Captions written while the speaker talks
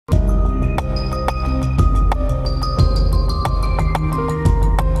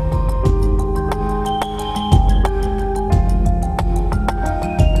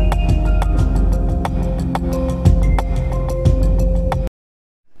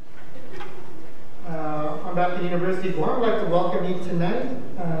behalf of the University of Guam, I'd like to welcome you tonight.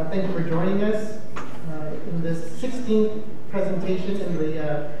 Thank you for joining us in this 16th presentation in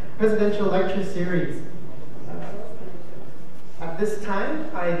the Presidential Lecture Series. At this time,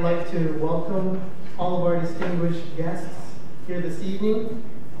 I'd like to welcome all of our distinguished guests here this evening.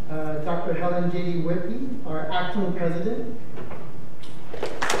 Dr. Helen J.D. Whippy, our acting president.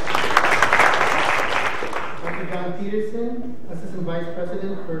 Dr. John Peterson, Assistant Vice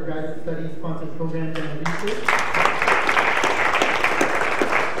President for Graduate Studies, Sponsored Programs and Research.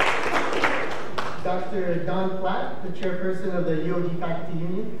 Dr. Don Platt, the Chairperson of the UOG Faculty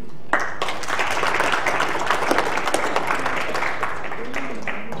Union.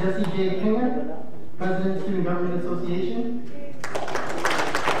 Jesse J. Kinger, President, Student Government Association.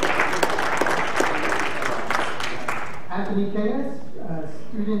 Anthony Keyes,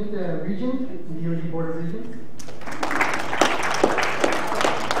 Student Regent, in the UOG Board of Regents.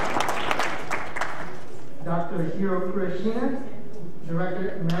 Dr. Hiro Kurashina,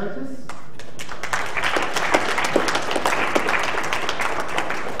 Director Emeritus.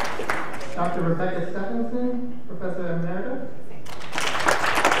 Dr. Rebecca Stephenson, Professor Emerita.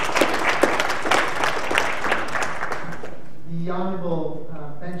 The Honorable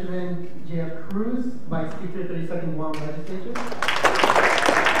Benjamin J.F. Cruz, Vice Speaker, 32nd Guam Legislature.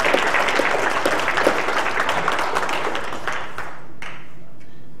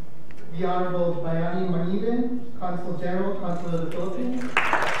 The Honorable Bayani Manibin, Consul General, Consulate of the Philippines.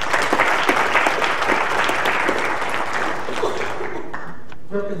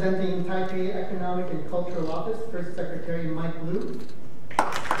 Representing Taipei Economic and Cultural Office, First Secretary Mike Liu.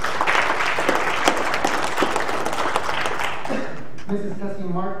 Mrs. Tessie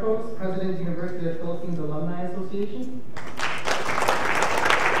Marcos, President, University of the Philippines Alumni Association.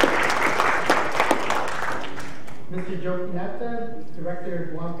 Mr. Joe Pinata, Director of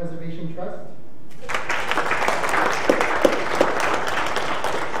Guam Preservation Trust.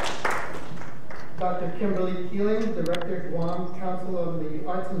 Dr. Kimberly Keeling, Director of Guam Council of the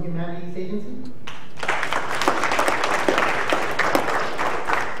Arts and Humanities Agency.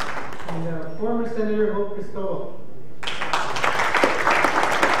 And former Senator Hope Cristoval.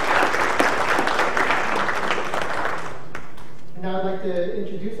 Now I'd like to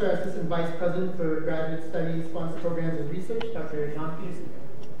introduce our Assistant Vice President for Graduate Studies, Sponsored Programs and Research, Dr. John Peterson.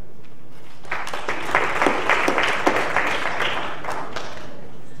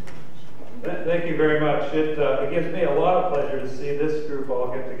 Thank you very much. It gives me a lot of pleasure to see this group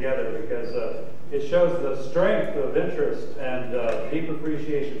all get together because it shows the strength of interest and deep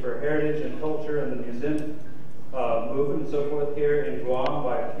appreciation for heritage and culture and the museum movement and so forth here in Guam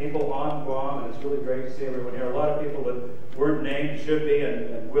by people on Guam, and it's really great to see everyone here. A lot of people that weren't named should be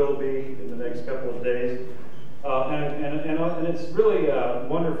and will be in the next couple of days. And it's really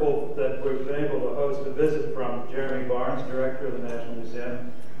wonderful that we've been able to host a visit from Jeremy Barnes, Director of the National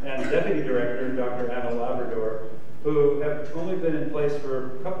Museum, and Deputy Director, Dr. Anna Labrador, who have only been in place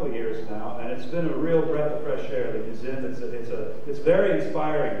for a couple of years now, and it's been a real breath of fresh air. The museum, it's very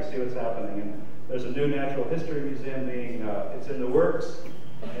inspiring to see what's happening. And there's a new natural history museum being, it's in the works,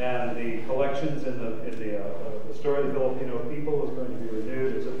 and the collections in the story of the Filipino people is going to be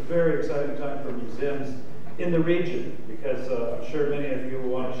renewed. It's a very exciting time for museums in the region because I'm sure many of you will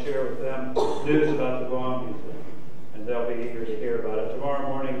want to share with them news about the Guam Museum, and they'll be eager to hear about it. Tomorrow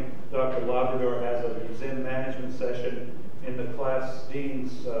morning, Dr. Labrador has a museum management session in the Class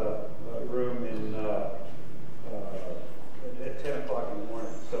Dean's room at 10 o'clock in the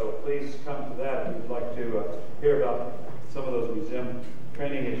morning. So please come to that if you'd like to hear about some of those museum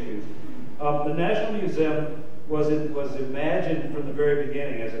training issues. The National Museum was imagined from the very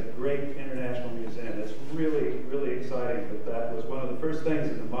beginning as a great international museum. It's really, really exciting that was one of the first things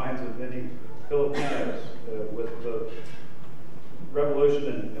in the minds of many Filipinos with the revolution.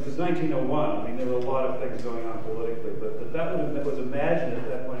 And it was 1901. I mean, there were a lot of things going on politically, but that was imagined at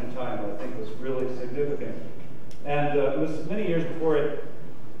that point in time, I think was really significant. And it was many years before it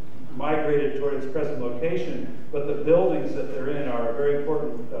migrated toward its present location, but the buildings that they're in are very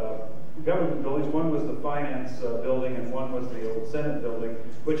important government buildings. One was the Finance Building, and one was the old Senate Building,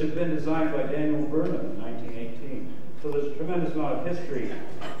 which had been designed by Daniel Burnham in 1918. So there's a tremendous amount of history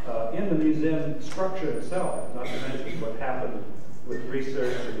in the museum structure itself, not to mention what happened with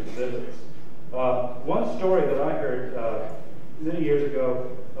research and exhibits. One story that I heard many years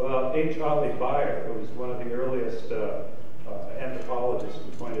ago about H. Holly Beyer, who was one of the earliest anthropologists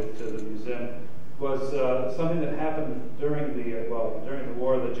appointed to the museum, was something that happened during the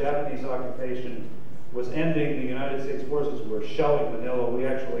war. The Japanese occupation was ending. The United States forces were shelling Manila. We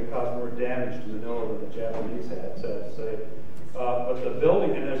actually caused more damage to Manila than the Japanese had, sad to say. But the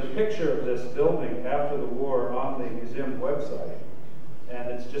building, and there's a picture of this building after the war on the museum website, and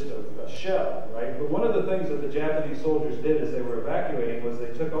it's just a shell, right? But one of the things that the Japanese soldiers did as they were evacuating was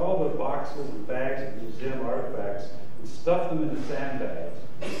they took all the boxes and bags of museum artifacts and stuffed them into sandbags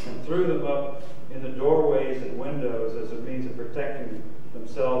and threw them up in the doorways and windows as a means of protecting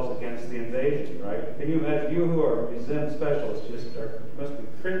themselves against the invasion, right? Can you imagine, you who are museum specialists must be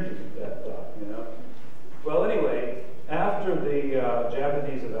cringing at that thought, you know? Well, anyway, after the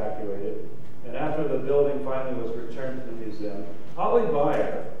Japanese evacuated, and after the building finally was returned to the museum, Ollie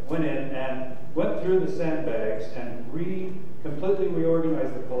Beyer went in and went through the sandbags and completely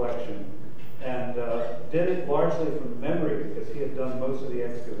reorganized the collection, and did it largely from memory because he had done most of the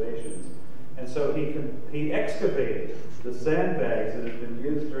excavations. And so he excavated the sandbags that had been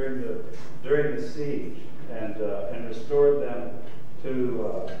used during the siege and restored them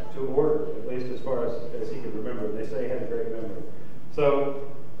to order, at least as far as he could remember. And they say he had a great memory. So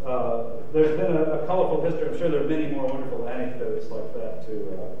there's been a colorful history. I'm sure there are many more wonderful anecdotes like that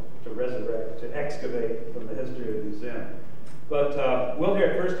to resurrect, to excavate from the history of the museum. But we'll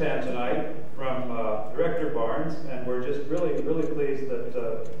hear it firsthand tonight from Director Barnes, and we're just really, really pleased that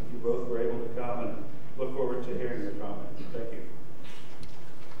you both were able to come, and look forward to hearing your comments. Thank you.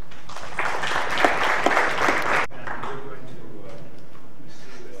 And we're going to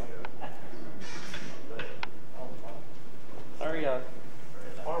Sorry,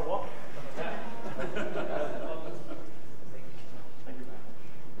 far walk.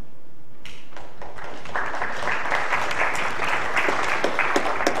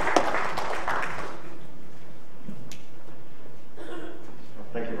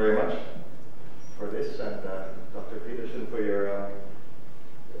 Thank you very much for this, and Dr. Peterson for your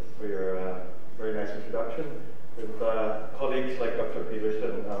very nice introduction. With colleagues like Dr.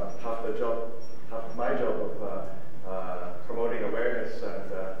 Peterson, half of my job of promoting awareness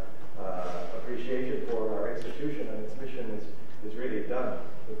and appreciation for our institution and its mission is really done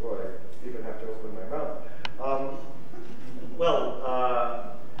before I even have to open my mouth.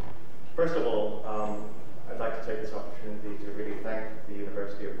 First of all, I'd like to take this opportunity to really thank the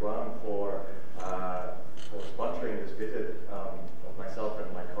University of Guam for sponsoring this visit of myself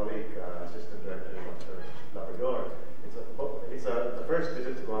and my colleague, Assistant Director Dr. Labrador. It's the first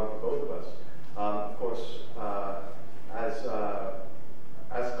visit to Guam for both of us. Of course,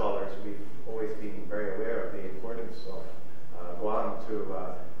 as scholars, we've always been very aware of the importance of Guam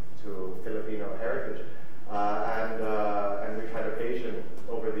to Filipino heritage, and we've had occasion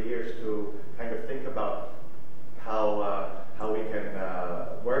over the years to kind of think about how we can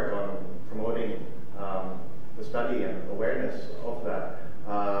work on promoting the study and awareness of that,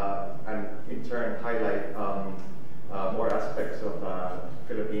 and in turn highlight more aspects of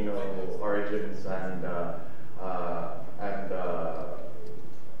Filipino origins and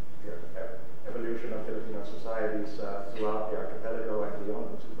evolution of Filipino societies throughout the archipelago and beyond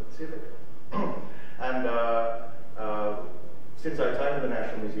into the Pacific. And since our time in the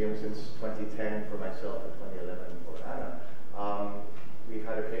National Museum, since 2010 for myself and 2011 for Anna, we've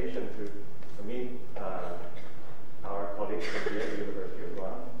had occasion to meet our colleagues from here at the University of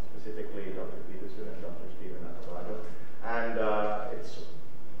Guam, specifically Dr. Peterson and Dr. Stephen Acabado. And it's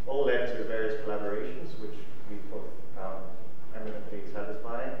all led to various collaborations, which we both found eminently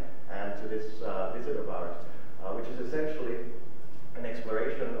satisfying, and to this visit of ours, which is essentially an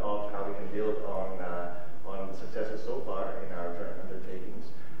exploration of how we can build on the successes so far in our joint undertakings,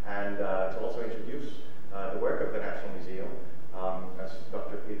 and to also introduce the work of the National Museum. As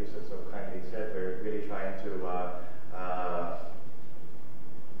Dr. Peterson so kindly said, we're really trying to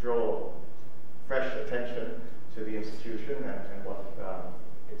draw fresh attention to the institution and what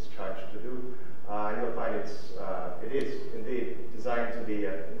it's charged to do. And you'll find it is indeed designed to be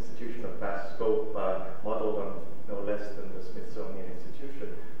an institution of vast scope, modeled on no less than the Smithsonian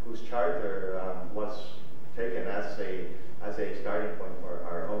Institution, whose charter was taken as a starting point for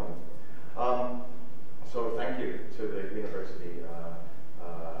our own. So thank you to the university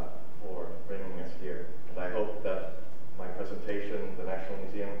for bringing us here. And I hope that my presentation, the National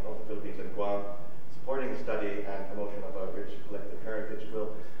Museum of the Philippines in Guam, supporting the study and promotion of our rich collective heritage,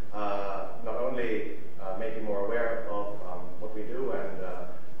 will not only make you more aware of what we do and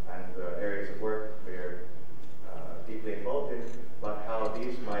the areas of work we're deeply involved in, but how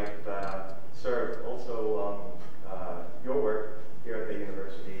these might serve also your work here at the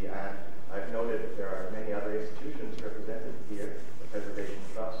university. And I've noted there are many other institutions represented here, the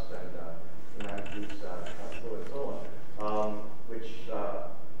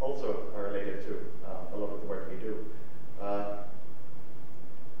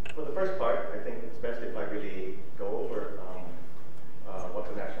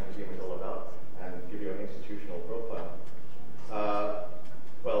institutional profile.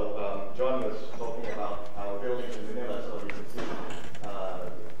 John was talking about our buildings in Manila, so you can see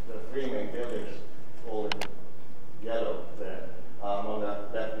the three main buildings all in yellow there. On the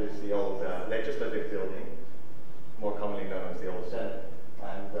left is the old legislative building, more commonly known as the old Senate,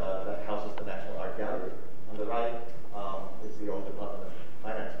 and that houses the National Art Gallery. On the right is the old Department of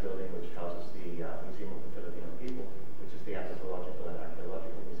Finance building, which houses the Museum of the Filipino People, which is the Anthropological and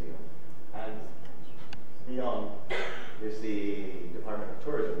Archaeological Museum. And beyond is the Department of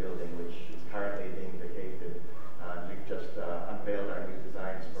Tourism building, which is currently being vacated. We've just unveiled our new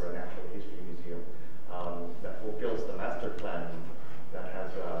designs for a natural history museum that fulfills the master plan that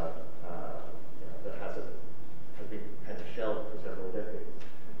has been kind of shelved for several decades.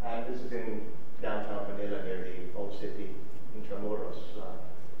 And this is in downtown Manila near the old city, Intramuros.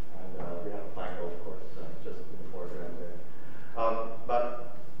 We have a fine golf course just in the foreground there.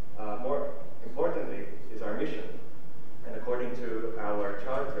 But more importantly is our mission. And according to our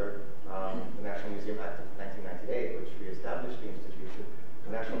charter, the National Museum Act of 1998, which re-established the institution,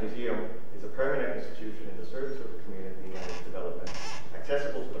 the National Museum is a permanent institution in the service of the community and its development,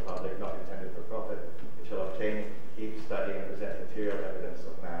 accessible to the public, not intended for profit. It shall obtain, keep, study, and present material evidence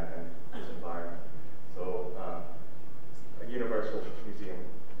of man and his environment. So, a universal museum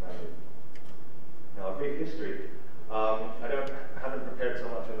mandate. Now, a brief history. I haven't prepared so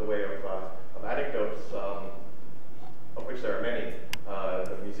much in the way of anecdotes, of which there are many.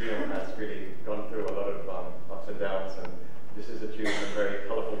 The museum has really gone through a lot of ups and downs, and vicissitudes and very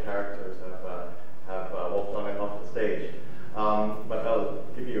colorful characters have walked on and off the stage. But I'll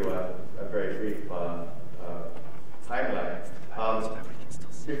give you a very brief timeline.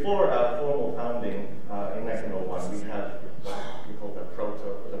 Before our formal founding in 1901, we had what we call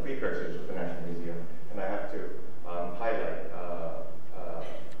the precursors of the National Museum, and I have to highlight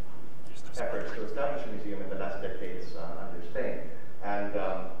efforts to establish a museum in the last decades under Spain, and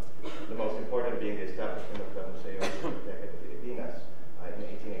the most important being the establishment of the Museo de Filipinas in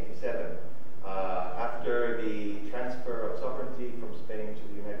 1887. After the transfer of sovereignty from Spain to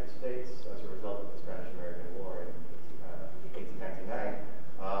the United States as a result of the Spanish-American War in 1899,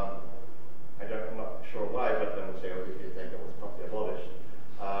 I'm not sure why, but the Museo de Filipinas was promptly abolished.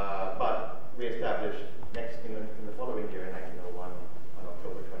 But re-established in the following year, in 1901, on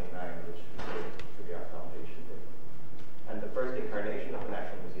October 29, which should be our foundation day. And the first incarnation of the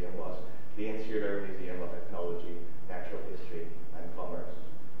National Museum was the Insular Museum of Ethnology, Natural History, and Commerce.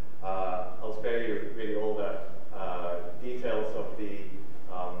 I'll spare you really all the details of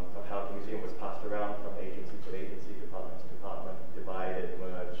how the museum was passed around from agency to agency, department to department, divided,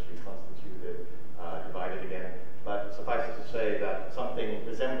 merged, reconstituted, divided again. But suffice it to say that something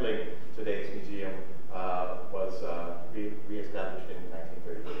resembling today's museum was re-established in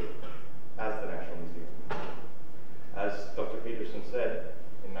 1938 as the National Museum. As Dr. Peterson said,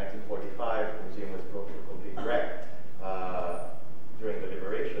 in 1945, the museum was brought to a complete wreck during the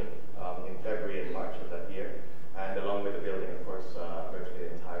liberation in February and March of that year. And along with the building, of course, virtually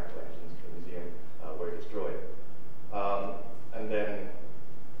the entire collections of the museum were destroyed. And then,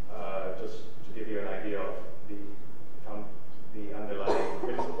 just to give you an idea of the underlying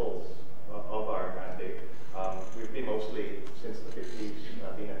principles of our mandate, we've been mostly, since the 50s,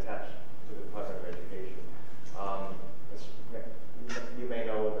 been attached to the Department of Education. You may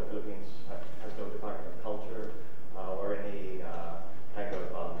know the Philippines has no Department of Culture or any kind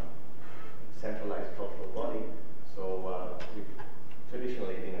of centralized cultural body, so we've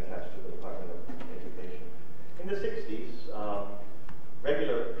traditionally been attached to the Department of Education. In the 60s,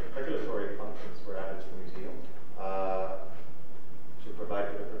 regulatory functions were added to the museum to provide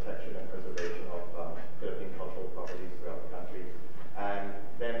for the protection and preservation of Philippine cultural properties throughout the country, and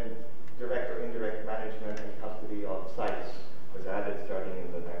then direct or indirect management and custody of sites was added starting in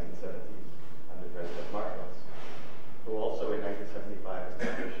the 1970s under President Marcos, who also in 1975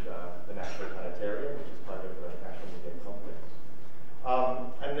 established the National Planetarium, which is part of the National Museum Complex.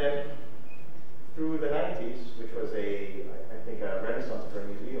 And then through the 90s, which was I think a renaissance for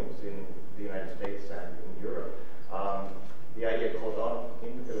museums in the United States and in Europe, the idea caught on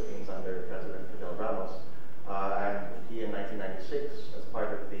in the Philippines under President Fidel Ramos, and he in 1996, as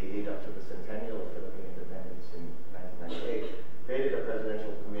part of the lead up to the centennial of Philippine independence in 1998, created a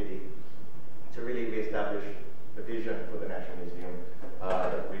presidential committee to really reestablish the vision for the National Museum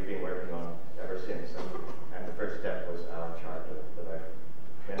that we've been working on ever since. And the first step was our charter that I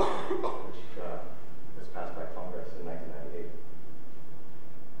mentioned, which was passed by Congress in 1998.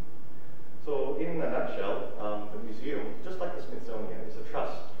 So in a nutshell, the museum, just like the Smithsonian, is a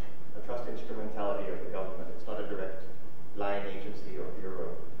trust instrumentality of the government. It's not a direct line agency or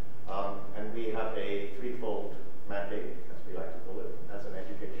bureau. And we have a threefold mandate, as we like to call it, as an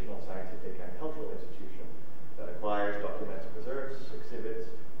educational, scientific, and cultural institution that acquires, documents, preserves, exhibits,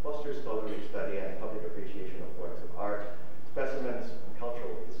 fosters scholarly study and public appreciation of works of art, specimens, and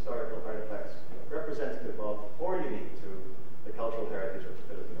cultural historical artifacts representative of or unique to the cultural heritage of the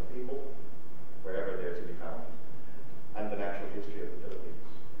Filipino people, wherever they're to be found, and the natural history of the Philippines.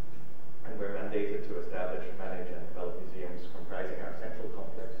 And we're mandated to establish, manage, and develop museums comprising our central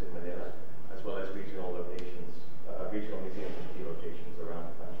complex in Manila, as well as regional locations, regional museums in key locations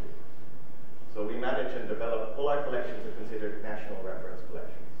around the country. So we manage and develop, all our collections are considered national reference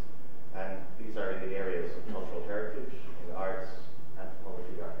collections. And these are in the areas of cultural heritage, in arts,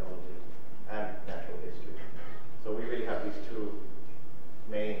 anthropology, archaeology, and natural history. So we really have these two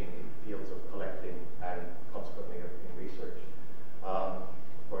main fields of collecting and consequently in research. Of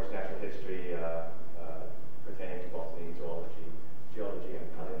course, natural history pertaining to botany, zoology, geology, and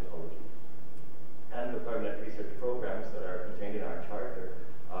paleontology. And the permanent research programs that are contained in our charter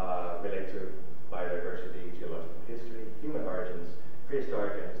relate to biodiversity, geological history, human origins,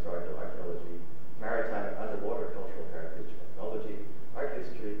 prehistoric and historical archaeology, maritime and underwater cultural heritage, technology, art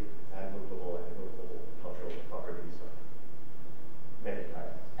history, and movable and immovable cultural properties of many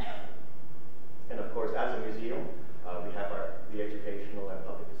kinds. And of course, as a museum, we have the educational and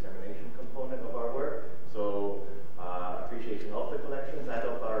public dissemination component of our work. So appreciation of the collections and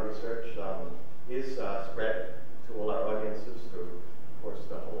of our research is spread to all our audiences through, of course,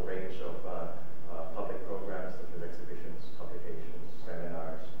 the whole range of public programs such as exhibitions, publications,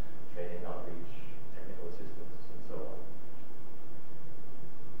 seminars, training, outreach, technical assistance, and so on.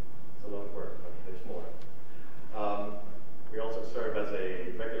 It's a lot of work, but there's more. We also serve as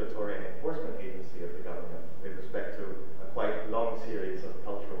a regulatory and enforcement agency of the government with respect to a quite long series of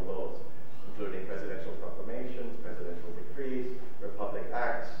cultural laws, including presidential proclamations, presidential decrees, republic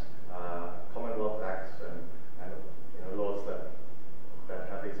acts, Commonwealth acts, and laws that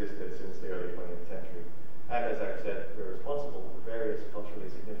have existed since the early 20th century. And as I've said, we're responsible for various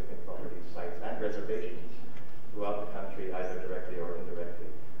culturally significant properties, sites, and reservations throughout the country, either directly or indirectly.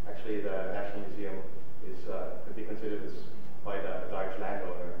 Actually, the National Museum could be considered as quite a large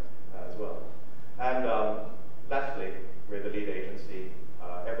landowner as well. And lastly, we're the lead agency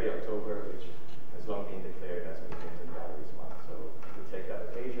every October, which has long been declared as Museums and Galleries Month. So we take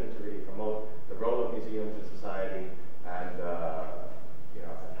that occasion to really promote the role of museums in society and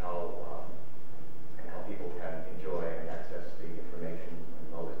how people can enjoy and access the information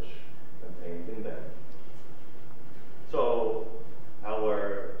and knowledge contained in them. So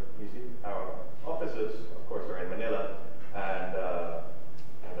our offices, of course, are in Manila, and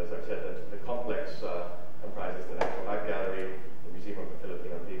as I've said, the complex comprises the National Art Gallery, the Museum of the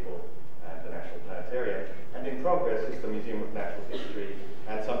Filipino People, and the National Planetarium. And in progress is the Museum of Natural History,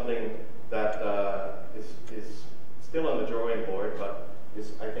 and something that is still on the drawing board, but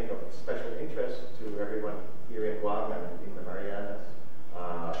is, I think, of special interest to everyone here in Guam and in the Marianas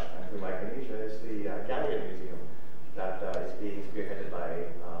and through Micronesia, is the Galleon Museum that is being spearheaded by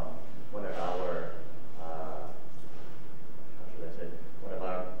one of our one of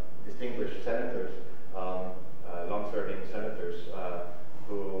our distinguished senators, long-serving senators,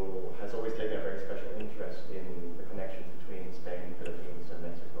 who has always taken a very special interest in the connection between Spain, Philippines, and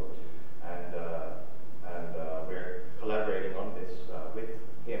Mexico. And we're collaborating on this with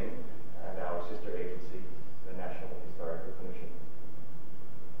him and our sister agency, the National Historical Commission.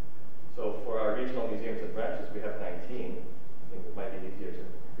 So for our regional museums and branches, we have 19. I think it might be easier to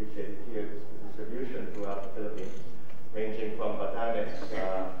appreciate it here. It's the distribution throughout the Philippines, ranging from Batanes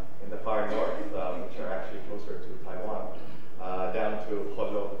in the far north, which are actually closer to Taiwan, down to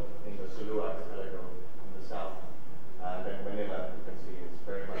Jolo in the Sulu archipelago in the south. And then Manila, you can see, is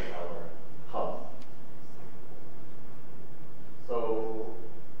very much our hub. So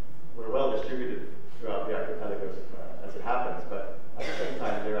we're well distributed throughout the archipelagos as it happens, but at the same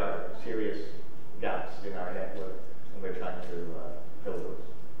time, there are serious gaps in our network, and we're trying to fill those.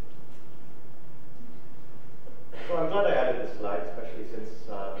 So I'm glad I added this slide, especially since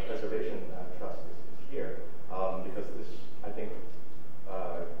the Preservation Trust is here, because this, I think,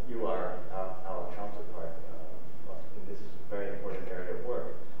 you are our counterpart in this very important area of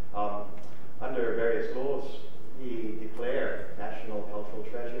work. Under various laws, we declare national cultural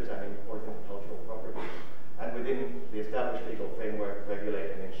treasures and important cultural properties, and within the established legal framework,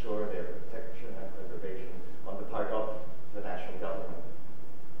 regulate and ensure their protection and preservation on the part of the national government.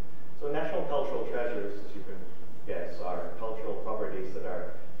 So national cultural treasures, as you can guess, are cultural properties that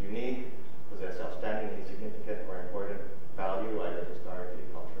are unique, possess outstandingly significant or important value, either historically,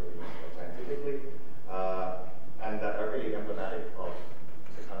 culturally, or scientifically, and that are really emblematic of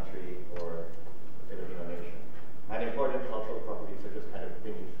the country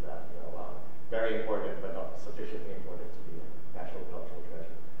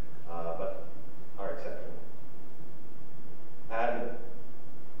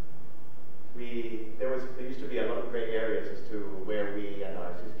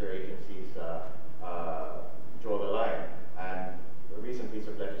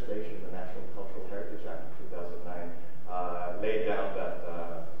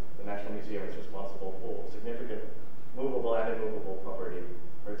movable and immovable property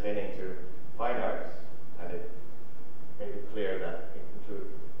pertaining to fine arts, and it made it clear that it includes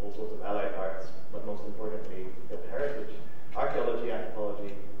all sorts of allied arts, but most importantly, built heritage, archaeology,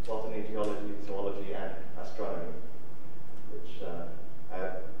 anthropology, botany, geology, zoology, and astronomy, which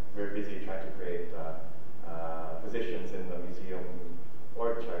we're busy trying to create positions in the museum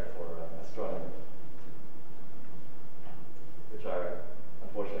org chart for astronomy, which are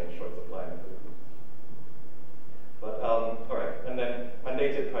unfortunately in short supply in the Philippines. But, all right, and then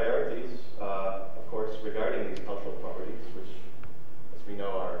mandated priorities, of course, regarding these cultural properties, which, as we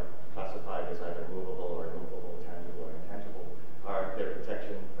know, are classified as either movable or immovable, tangible or intangible, are their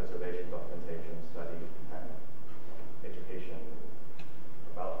protection, preservation, documentation, study, and education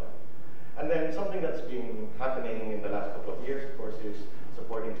about them. And then something that's been happening in the last couple of years, of course, is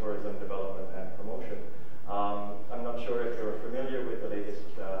supporting tourism development and promotion. I'm not sure if you're familiar with the latest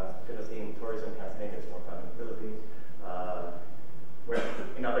Philippine tourism campaign. It's more found in the Philippines. Where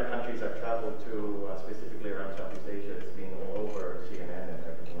in other countries I've traveled to, specifically around Southeast Asia, it's been all over CNN and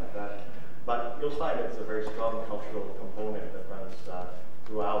everything like that. But you'll find it's a very strong cultural component that runs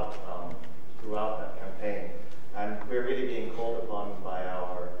throughout that campaign. And we're really being called upon by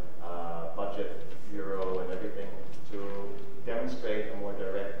our budget bureau and everything to demonstrate a more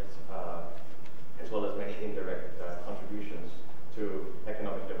direct, as well as many indirect contributions to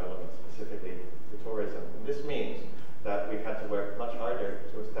economic development, specifically to tourism. And this means that we've had to work much harder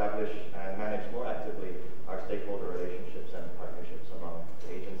to establish and manage more actively our stakeholder relationships and partnerships among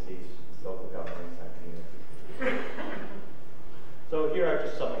agencies, local governments, and communities. So here are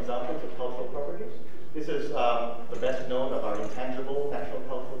just some examples of cultural properties. This is the best known of our intangible national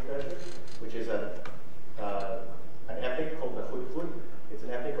cultural treasures, which is an epic called the Hudhud. It's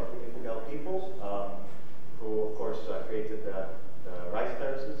an epic of the Ifugao peoples, who of course created the rice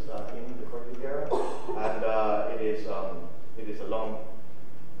terraces in the Cordillera, and it is a long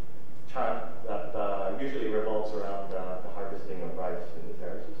chant that usually revolves around the harvesting of rice in the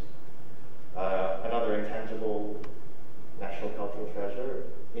terraces. Another intangible national cultural treasure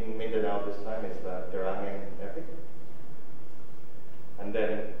in Mindanao this time is the Derangen epic. And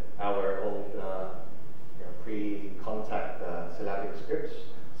then our old pre-contact syllabic scripts,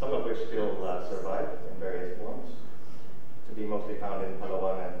 some of which still survive in various forms, to be mostly found in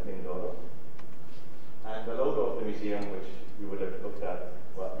Palawan and Mindoro. And the logo of the museum, which you would have looked at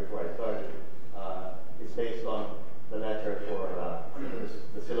before I started, is based on the letter for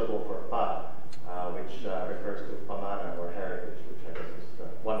the syllable for pa, which refers to pamana or heritage, which I guess is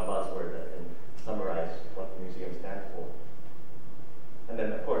one buzzword that can summarize what the museum stands for. And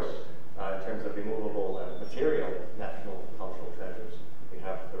then, of course, in terms of immovable and material national cultural treasures, we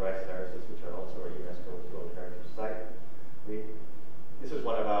have the rice terraces, which are also a UNESCO World Heritage Site. This is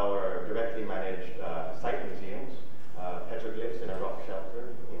one of our directly managed site museums, petroglyphs in a rock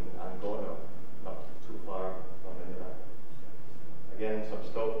shelter in Angono, not too far from Manila. Again, some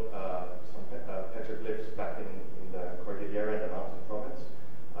petroglyphs back in the Cordillera and the mountain province,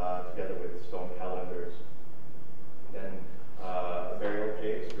 together with stone calendars. Then burial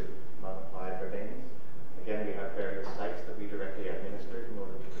caves with mummified remains. Again, we have various sites that we directly administer in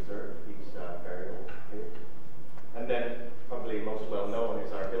order to preserve these burial caves. And then, probably most well known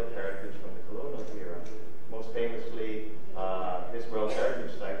is our built heritage from the colonial era. Most famously, this World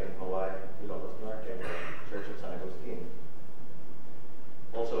Heritage Site in Hawaii, Ilocos Norte, the Church of San Agustin.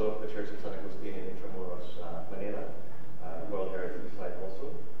 Also, the Church of San Agustin in Intramuros, Manila, World Heritage Site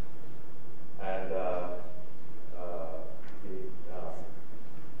also. And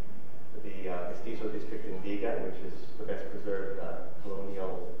the Mestizo district in Vigan, which is the best preserved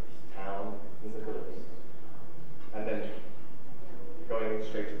colonial town in the Philippines. And then going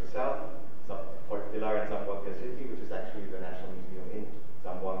straight to the south, Fort Pilar and Zamboanga City, which is actually the National Museum in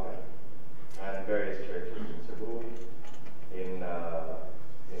Zamboanga, and various churches in Cebu, in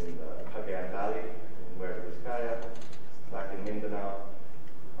Cagayan Valley, in Nueva Vizcaya, back in Mindanao,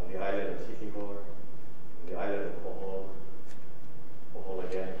 on the island of Siquijor, on the island of Bohol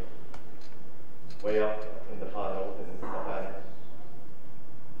again, way up in the far north in Batanes,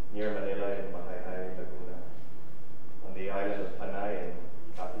 near Manila in Mahayhay, Laguna, on the island of Panay in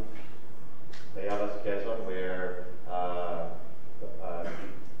Capiz, Layabas, Quezon, where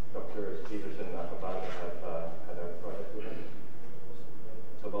Dr. Stevenson and Acabal had a project with him.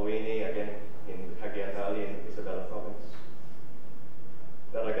 So Bawini, again, in Cagayan Valley in Isabela province.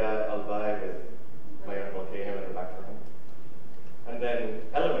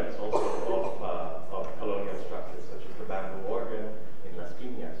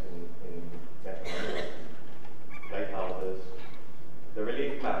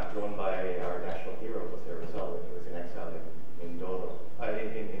 street map drawn by our national hero, Jose Rizal, when he was in exile in Dolo,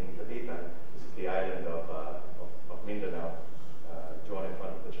 in Dapitan. This is the island of Mindanao, drawn in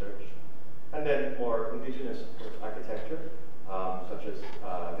front of the church. And then more indigenous architecture, such as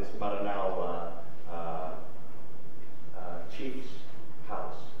this Maranao chief's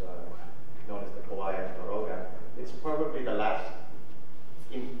house, known as the Kawayan Torogan. It's probably the last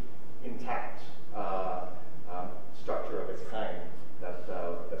intact structure of its kind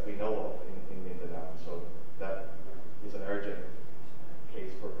that we know of in Mindanao. So that is an urgent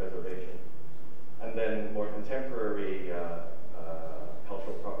case for preservation. And then more contemporary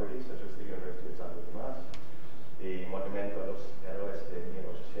cultural properties, such as the University of Santo Tomas, the Monumento a los Héroes de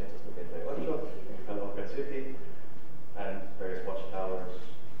 1898 in Caloocan City, and various watchtowers,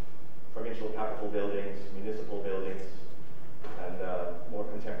 provincial capital buildings, municipal buildings, and more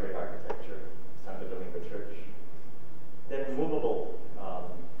contemporary architecture, Santo Domingo Church. Then movable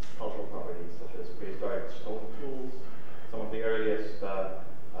cultural properties, such as prehistoric stone tools, some of the earliest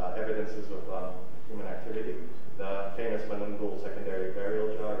evidences of human activity. The famous Manungul secondary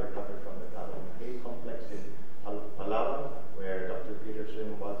burial jar recovered from the Caloocan Cave complex in Palawan, where Dr.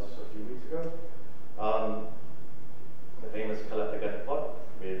 Peterson was a few weeks ago. The famous Kalatagan pot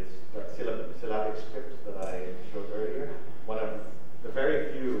with the syllabic script that I showed earlier. One of the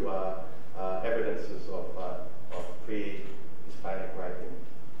very few evidences of pre-Hispanic writing.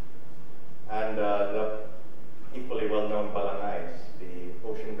 And the equally well-known balangais, the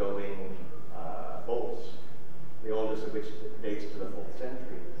ocean-going boats, the oldest of which dates to the 4th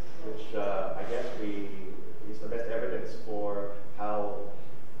century, which I guess is the best evidence for how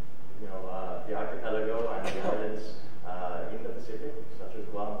the archipelago and the islands in the Pacific, such as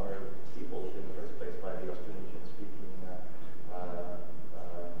Guam, were peopled in the first place by the Austronesian-speaking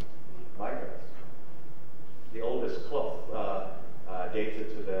migrants. The oldest cloth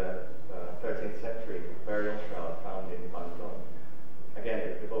dated to the 13th century burial shroud found in Banton. Again,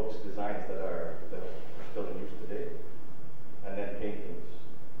 it evokes designs that are still in use today. And then paintings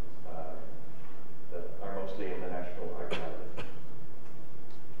that are mostly in the National Art Gallery.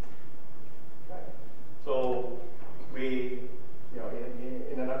 Right. So we,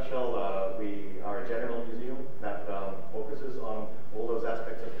 in a nutshell, we are a general museum that focuses on all those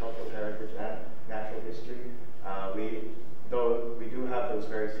aspects of cultural heritage and natural history. Though we do have those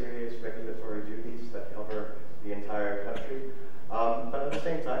very serious regulatory duties that cover the entire country, but at the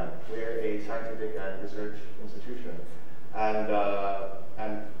same time, we're a scientific and research institution. And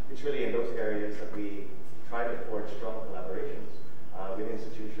it's really in those areas that we try to forge strong collaborations with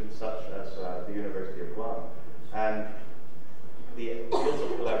institutions such as the University of Guam. And the fields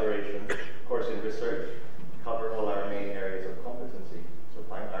of collaboration, of course, in research, cover all our main areas of competency. So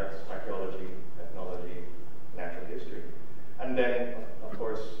fine arts, archaeology, ethnology, natural history. And then, of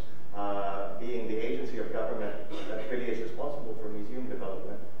course, being the agency of government that really is responsible for museum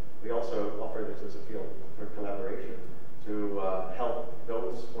development, we also offer this as a field for collaboration to help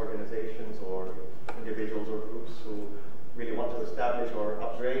those organizations or individuals or groups who really want to establish or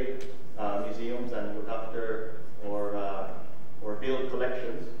upgrade museums and look after or build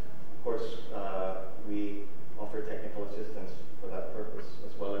collections. Of course, we offer technical assistance for that purpose,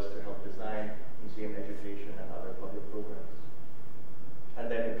 as well as to help design museum education and other public programs. And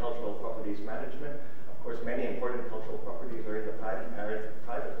then in cultural properties management, of course, many important cultural properties are in the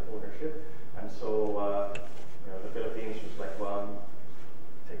private ownership. And so, the Philippines, just like Guam,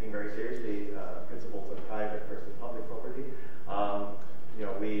 taking very seriously principles of private versus public property.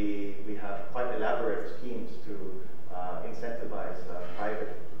 We have quite elaborate schemes to incentivize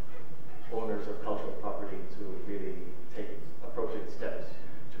private owners of cultural property to really take appropriate steps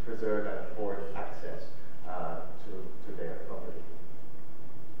to preserve and afford access to their property.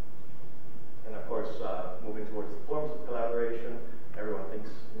 And of course, moving towards the forms of collaboration, everyone thinks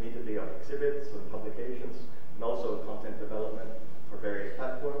immediately of exhibits and publications, and also content development for various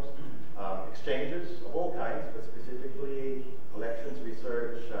platforms, exchanges of all kinds, but specifically collections,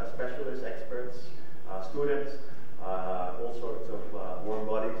 research, specialists, experts, students, all sorts of warm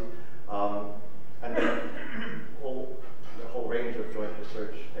bodies, and then the whole range of joint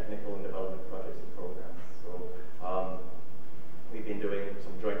research, technical and development projects and programs. So we've been doing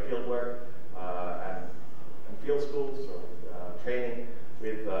some joint field work and field schools, so training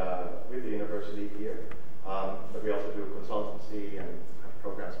with the university here. But we also do consultancy and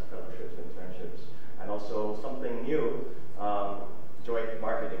programs of fellowships, internships, and also something new, joint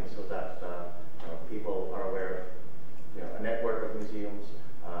marketing, so that people are aware of a network of museums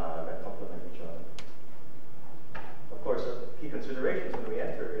that complement each other. Of course, key considerations when we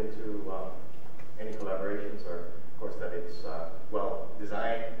enter into any collaborations are course, that it's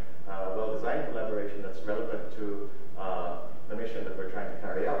well-designed collaboration that's relevant to the mission that we're trying to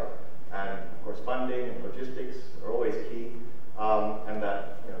carry out. And of course, funding and logistics are always key, and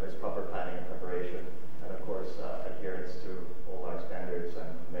that there's proper planning and preparation, and of course, adherence to all our standards and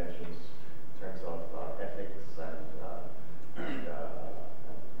conventions in terms of ethics and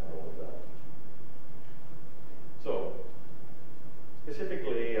all of that. So,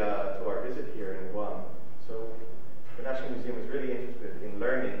 specifically to our visit here in Guam, so the National Museum is really interested in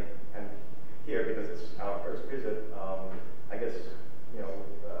learning, and here, because it's our first visit, I guess,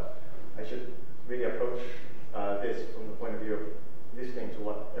 I should really approach this from the point of view of listening to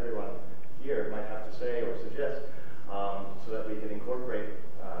what everyone here might have to say or suggest, so that we can incorporate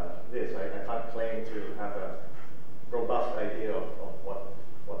this. I can't claim to have a robust idea of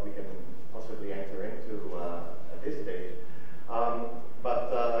what we can possibly enter into at this stage,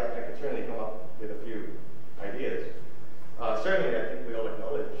 but I can certainly come up with a few ideas. Certainly, I think we all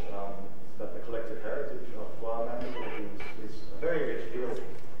acknowledge that the collective heritage of Guam and the Philippines is a very rich field,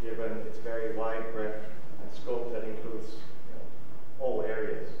 given its very wide breadth and scope that includes all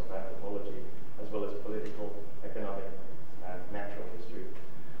areas of anthropology, as well as political, economic, and natural history.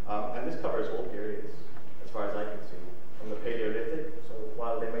 And this covers all periods, as far as I can see, from the Paleolithic. So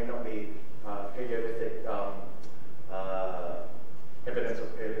while there may not be Paleolithic evidence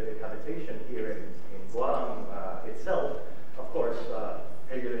of Paleolithic habitation here in Guam itself, of course,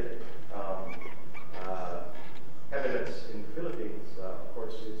 Paleolithic evidence in the Philippines, of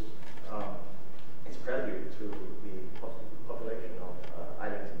course, is prelude to the population of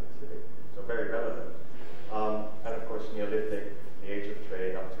islands in the Pacific, so very relevant. And of course, Neolithic, the age of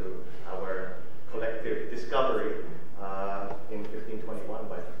trade, up to our collective discovery in 1521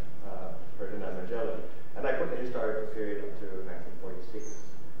 by Ferdinand Magellan. And I put the historical period up to 1946,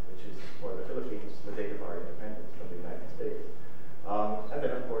 which is for the Philippines the date of our independence from the United States. And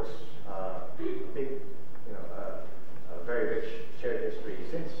then, of course, a very rich shared history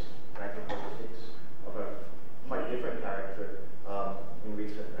since 1946 of a quite different character in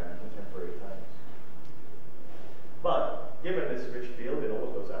recent and contemporary times. But given this rich field in all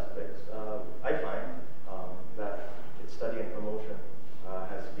of those aspects, I find that its study and promotion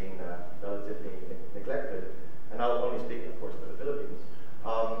has been relatively neglected. And I'll only speak, of course, for the Philippines.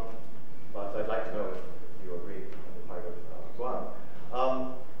 But I'd like to know if you agree on the part of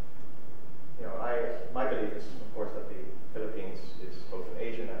Guam. My belief is, of course, that the Philippines is both an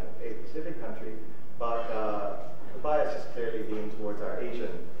Asian and a Pacific country, but the bias is clearly leaning towards our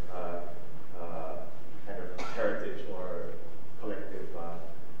Asian kind of heritage or collective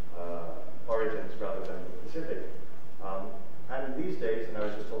origins rather than the Pacific. And these days, and I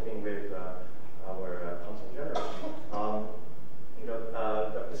was just talking with our Consul General,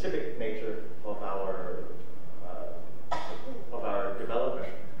 the Pacific nature of our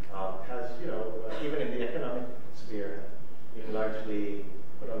development has, even in the economic sphere, been largely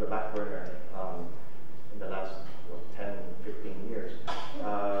put on the back burner in the last 10, 15 years.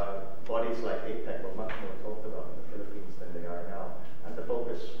 Bodies like APEC were much more talked about in the Philippines than they are now. And the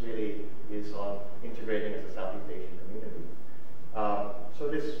focus really is on integrating as a Southeast Asian community. So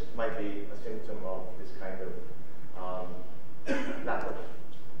this might be a symptom of this kind of lack of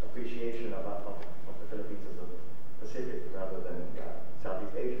appreciation of the Philippines as a Pacific rather than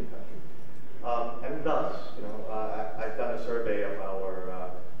Southeast Asian country. And thus, I've done a survey of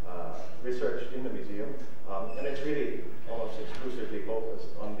our research in the museum, and it's really almost exclusively focused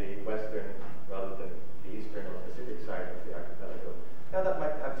on the Western rather than the Eastern or Pacific side of the archipelago. Now that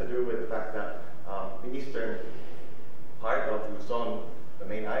might have to do with the fact that the eastern part of Luzon, the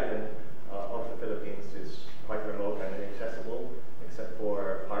main island of the Philippines, is quite remote and inaccessible, except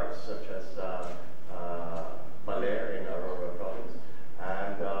for parts such as Baler in Aurora province,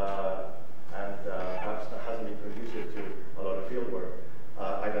 and perhaps hasn't been conducive to a lot of field work.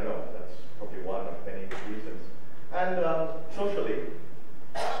 I don't know, that's probably one of many reasons. And socially,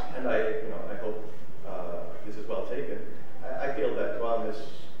 and I hope this is well taken, I feel that Guam is,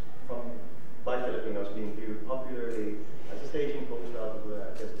 by Filipinos, being viewed popularly as a staging post rather than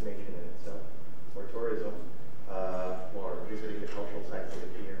a destination in itself, for tourism, or visiting the cultural sites of the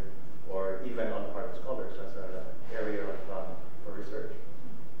pier, or even on the part of scholars as an area for research.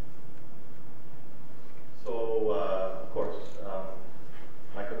 So, of course,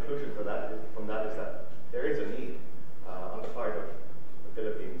 my conclusion from that is that there is a need on the part of the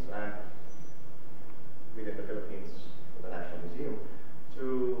Philippines and within the Philippines, the National Museum,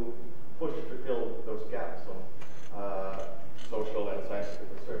 to push to fill those gaps on social and scientific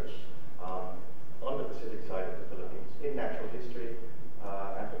research on the Pacific side of the Philippines in natural history,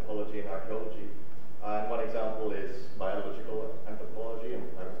 anthropology, and archaeology. And one example is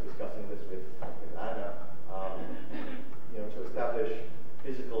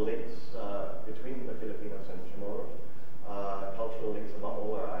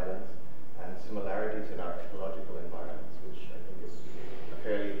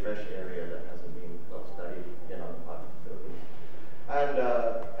fresh area that hasn't been well studied on the part of the Philippines. And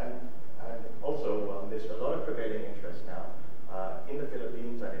also, there's a lot of prevailing interest now in the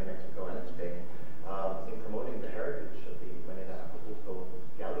Philippines and in Mexico and in Spain in promoting the heritage of the Manila-Acapulco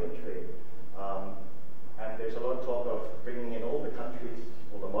galleon trade. And there's a lot of talk of bringing in all the countries,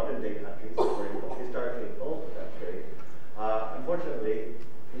 all the modern-day countries that were historically involved with that trade. Unfortunately,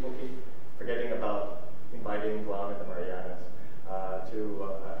 people keep forgetting about inviting Guam and the Marianas to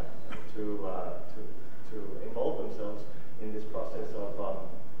involve themselves in this process of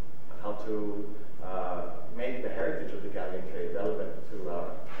how to make the heritage of the galleon trade relevant to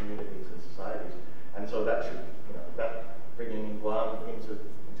our communities and societies. And so that should, that bringing Guam into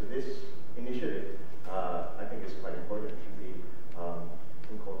this initiative, I think is quite important, should be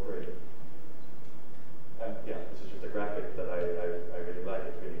incorporated. And yeah, this is just a graphic that I really like.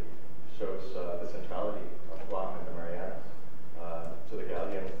 It really shows the centrality of Guam and the Marianas to the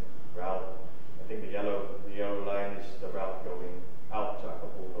galleon route. I think the yellow line is the route going out to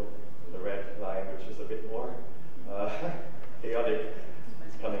Acapulco, and the red line, which is a bit more chaotic,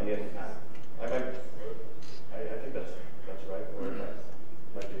 is coming in. I think that's right, or it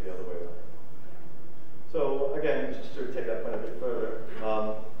might be the other way around. So again, just to take that point a bit further,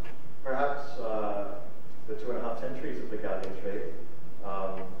 perhaps the 2.5 centuries of the galleon trade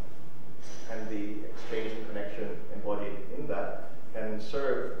and the exchange and connection embodied in that can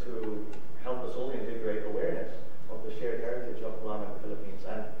serve to help us all integrate awareness of the shared heritage of Guam and the Philippines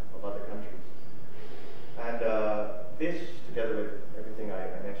and of other countries. And this, together with everything I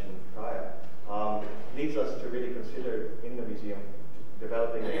mentioned prior, leads us to really consider in the museum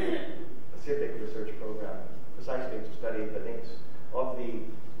developing a specific research program precisely to study the links of the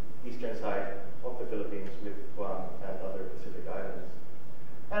eastern side of the Philippines with Guam and other Pacific islands.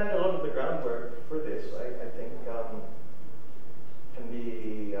 And a lot of the groundwork for this, I think, can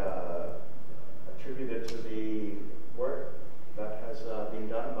be attributed to the work that has been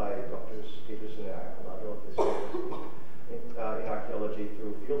done by Drs. Peterson and Arcolado of this university in archaeology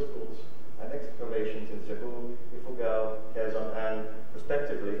through field schools and excavations in Cebu, Ifugao, Quezon, and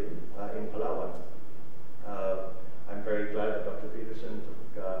respectively in Palawan. I'm very glad that Dr. Peterson took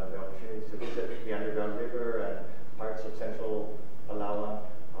the opportunity to visit the underground river and parts of central Palawan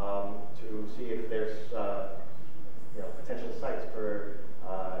to see if there's potential sites for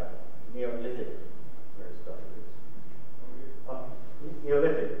Neolithic. Where's Dr. Peterson?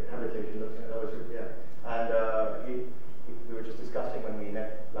 Neolithic habitation. That was, yeah. And we were just discussing when we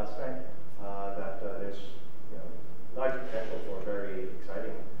met last night that there's large potential for a very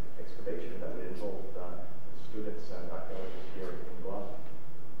exciting excavation that would involve students and archaeologists here in Guam.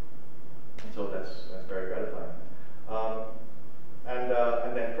 And so that's very gratifying.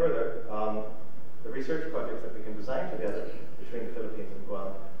 And then further, the research projects that we can design together between the Philippines and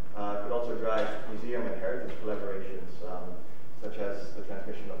Guam could also drive museum and heritage collaborations, such as the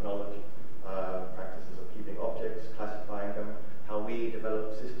transmission of knowledge, practices of keeping objects, classifying them, how we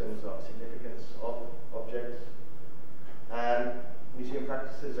develop systems of significance of objects, and museum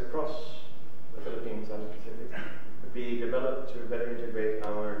practices across the Philippines and the Pacific could be developed to better integrate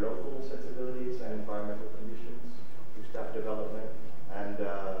our local sensibilities and environmental conditions through staff development and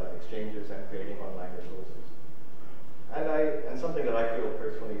exchanges and creating online resources. And something that I feel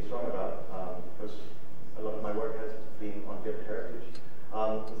personally strong about, because a lot of my work has been on built heritage,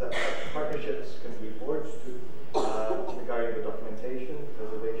 is that partnerships can be forged regarding the documentation,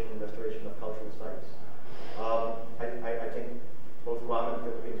 preservation, and restoration of cultural sites. I think both Guam and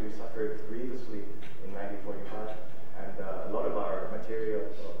the Philippines, we suffered grievously in 1945, and a lot of our material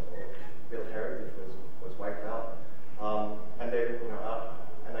or built heritage was wiped out.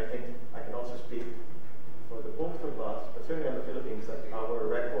 And I think I can also speak for the both of us, but certainly on the Philippines, that our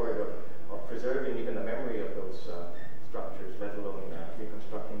record of preserving even the memory of those structures, let alone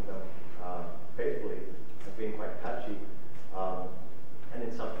reconstructing them faithfully, has been quite patchy, and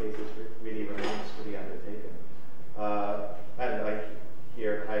in some cases really remains to be undertaken. And I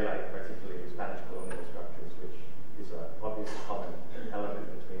here highlight particularly Spanish colonial structures, which is an obvious common element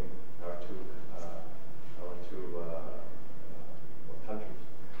between our two countries.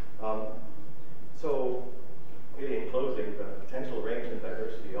 So really in closing, the potential range and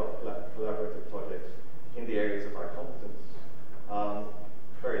diversity of collaborative projects in the areas of our competence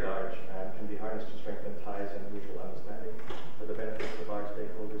very large and can be harnessed to strengthen ties and mutual understanding for the benefits of our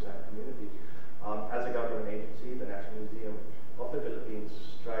stakeholders and community. As a government agency, the National Museum of the Philippines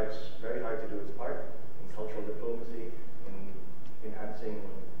strives very hard to do its part in cultural diplomacy, in enhancing,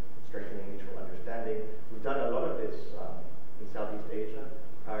 strengthening mutual understanding. We've done a lot of this in Southeast Asia.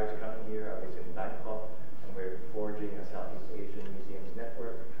 Prior to coming here, I was in Bangkok, and we're forging a Southeast Asian museums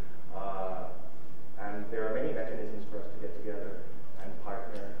network.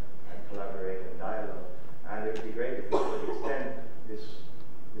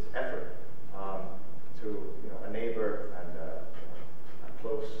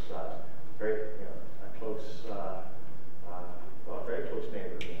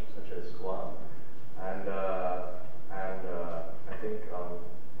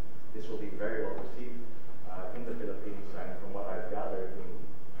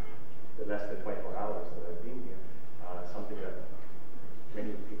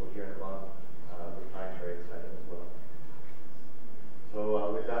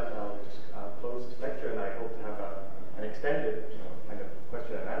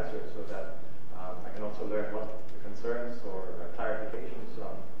 answer so that I can also learn what the concerns or clarifications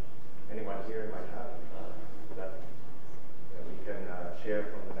anyone here might have that we can share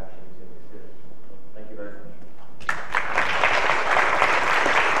from the National Museum experience. So thank you very much.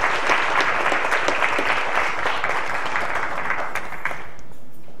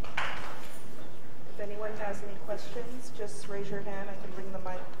 If anyone has any questions, just raise your hand. I can bring the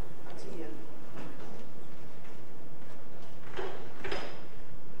mic to you.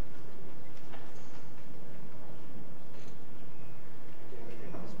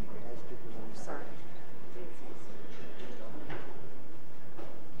 Sorry.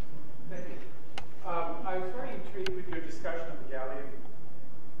 Thank you. I was very intrigued with your discussion of the galleon.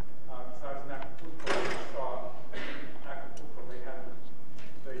 Because I was in Acapulco and I saw Acapulco, they had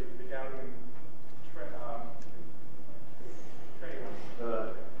the galleon train.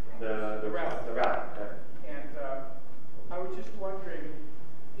 The route. And I was just wondering,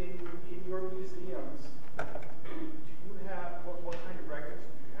 in your museums, do you have, what kind of records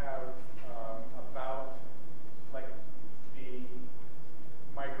do you have about, like, the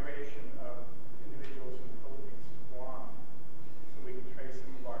migration of individuals from the Philippines to Guam, so we can trace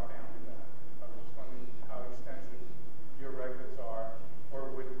some of our family back? I was just wondering how extensive your records are, or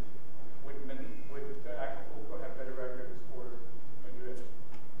would Acapulco have better records for Madrid?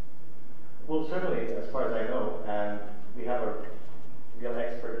 Well, certainly, as far as I know, and we have a real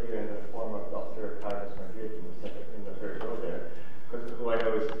expert here in the form of Dr. Carlos Madrid in the third row there, who I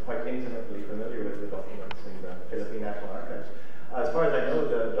know is quite intimately familiar with the documents in the Philippine National Archives. As far as I know,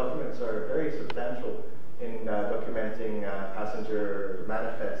 the documents are very substantial in documenting passenger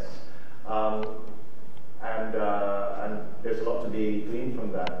manifests, and there's a lot to be gleaned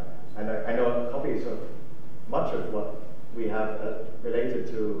from that. And I know copies of much of what we have related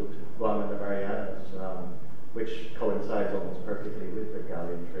to Guam and the Marianas, which coincides almost perfectly with the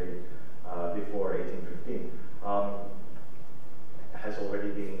galleon trade before 1815, has already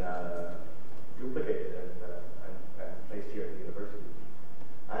been duplicated and placed here at the university.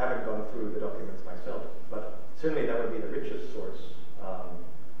 I haven't gone through the documents myself, but certainly that would be the richest source,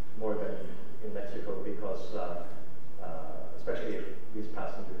 more than in Mexico, because especially if these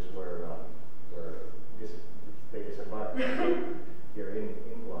passengers they disembarked here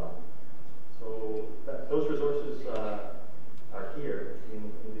in Guam. So those resources are here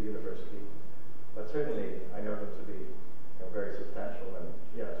in the university, but certainly I know them to be very substantial, and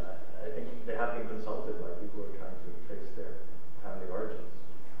yeah, I think they have been consulted by people who are trying to trace their family origins.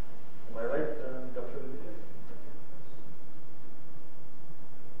 Am I right, Dr. Lucia?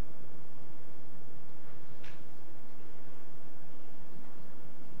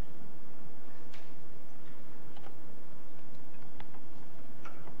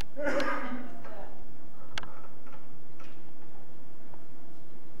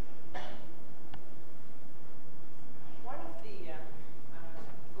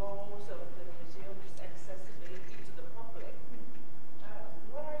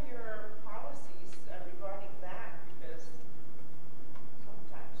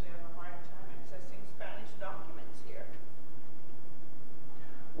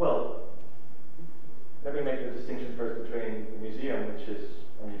 Well, let me make the distinction first between the museum, which is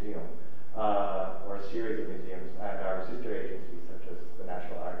a museum, or a series of museums, and our sister agencies, such as the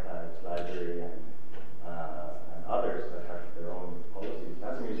National Archives, Library, and others that have their own policies.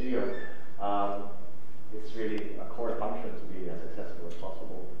 As a museum, it's really a core function to be as accessible as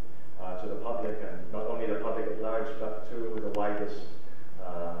possible to the public, and not only the public at large, but to the widest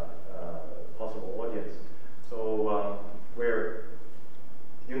possible audience. So we're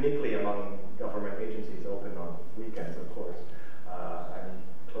uniquely among government agencies open on weekends, of course, and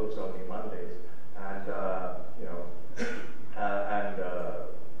closed only Mondays. And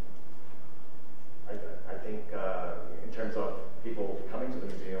I think in terms of people coming to the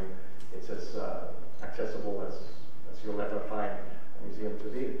museum, it's as accessible as you'll ever find a museum to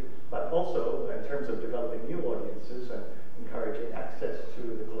be. But also in terms of developing new audiences and encouraging access to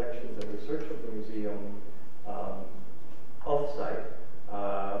the collections and research of the museum off-site.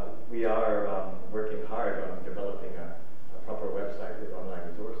 We are working hard on developing a proper website with online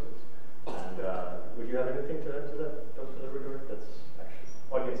resources. And would you have anything to add to that, Dr. Labrador? That's actually,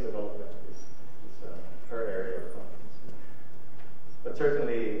 audience development is her area of competence. But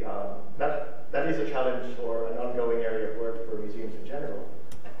certainly, that is a challenge or an ongoing area of work for museums in general.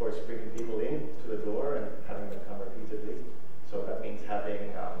 Of course, bringing people into the door and having them come repeatedly. So that means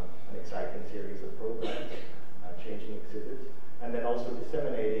having an exciting series of programs, changing exhibits, and then also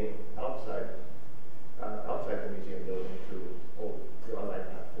disseminating outside the museum building through all the online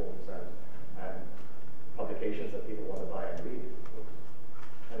platforms and publications that people want to buy and read.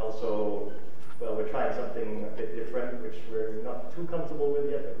 And find something a bit different, which we're not too comfortable with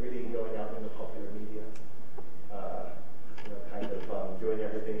yet, but really going out in the popular media. Kind of doing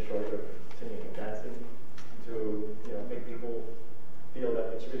everything short of singing and dancing to make people feel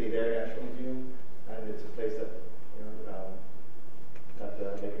that it's really their national museum and it's a place that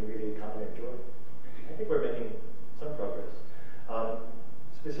that they can really come and enjoy. I think we're making some progress.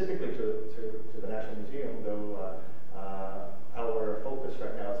 Specifically to the National Museum, though, our focus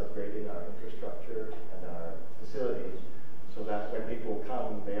right now is upgrading our infrastructure and our facilities so that when people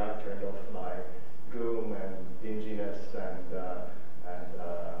come, they aren't turned off by gloom and dinginess and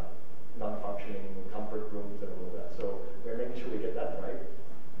non-functioning comfort rooms and all of that. So we're making sure we get that right,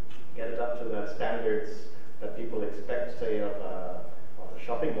 get it up to the standards that people expect, say, of a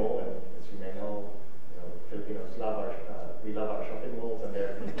shopping mall. And as you may know, Filipinos we love our shopping malls, and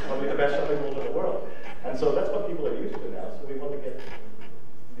they're probably the best shopping malls in the world. And so that's what people are used to now. So we want to get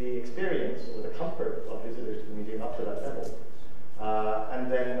the experience or the comfort of visitors to the museum up to that level.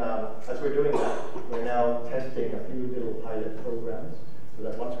 And then, as we're doing that, we're now testing a few little pilot programs so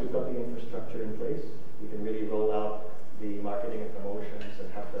that once we've got the infrastructure in place, we can really roll out the marketing and promotions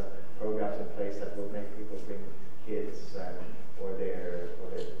and have the programs in place that will make people bring kids or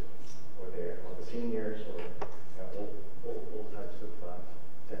the seniors or all types of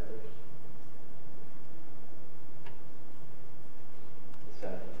sectors. The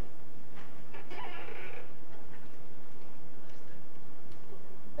Senator.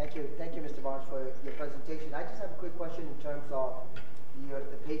 Thank you, Mr. Barnes, for your presentation. I just have a quick question in terms of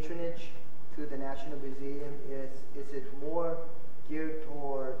the patronage to the National Museum. Is it more geared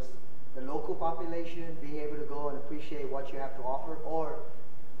towards the local population being able to go and appreciate what you have to offer, or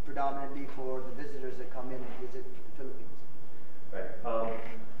predominantly for the visitors that come in and visit the Philippines? Right.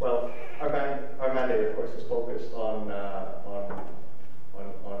 Well, our mandate, of course, is focused on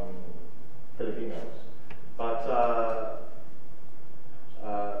Filipinos, but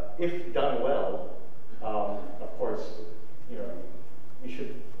if done well, of course, we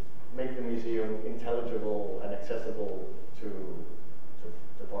should make the museum intelligible and accessible to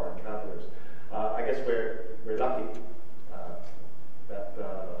foreign travelers. I guess we're lucky that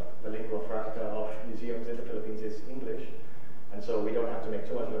the lingua franca of museums in the Philippines is English, and so we don't have to make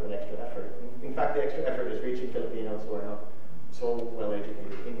too much of an extra effort. In fact, the extra effort is reaching Filipinos who are not so well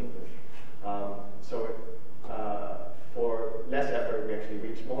educated in English. For less effort, we actually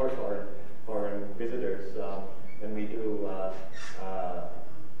reach more foreign visitors than we do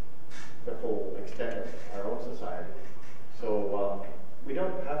the full extent of our own society. So we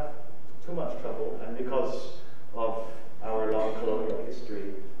don't have too much trouble, and because of our long colonial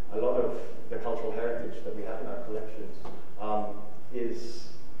history, a lot of the cultural heritage that we have in our collections is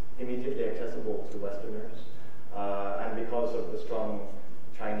immediately accessible to Westerners, and because of the strong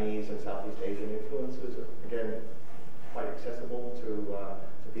Chinese and Southeast Asian influences, again, quite accessible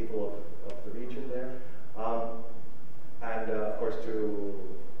to people of the region there, and of course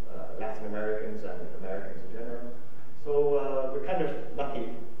to Latin Americans and Americans in general. So we're kind of lucky.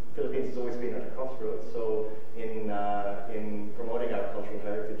 Philippines has always been at a crossroads. So in promoting our cultural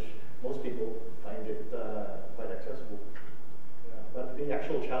heritage, most people find it quite accessible. Yeah. But the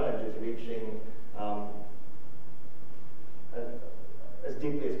actual challenge is reaching as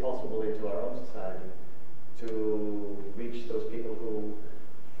deeply as possible into our own society to reach those people who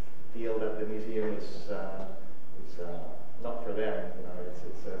feel that the museum is not for them.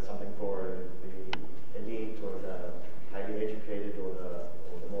 It's something for the elite or the highly educated or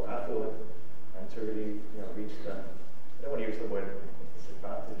the more affluent, and to really reach them. I don't want to use the word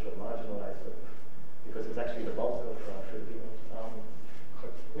disadvantaged or marginalized, because it's actually the bulk of Filipinos.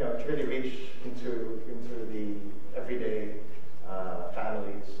 To really reach into the everyday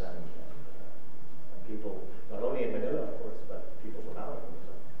families and people, not only in Manila, of course, but people from out of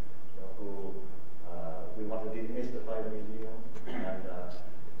Manila, who we want to demystify the museum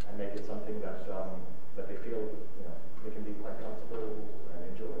and make it something that they feel they can be quite comfortable and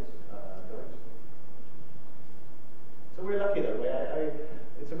enjoy going to. So we're lucky that way.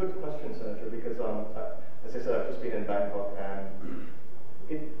 It's a good question, Senator, because as I said, I've just been in Bangkok, and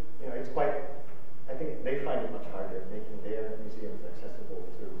it's quite. I think they find it much harder making their museums accessible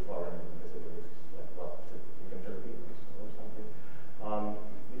to foreign visitors, to even Filipinos or something,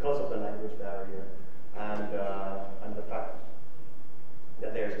 because of the language barrier and the fact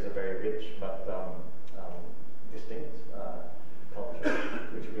that theirs is a very rich but distinct culture,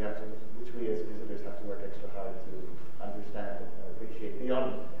 which we as visitors have to work extra hard to understand and appreciate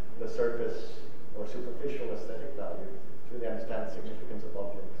beyond the surface or superficial aesthetic value, to really understand the significance of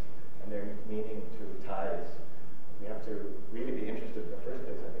objects and their meaning to ties. We have to really be interested in the first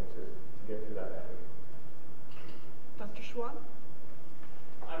place, I think, to get through that effort.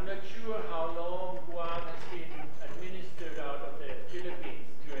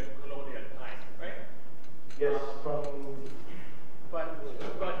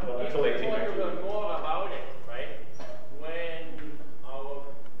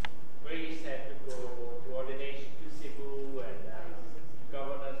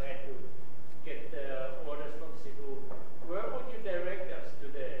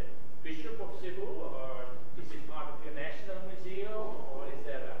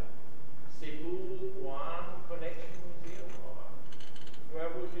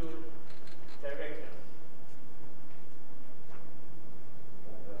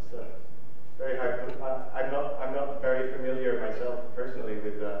 myself personally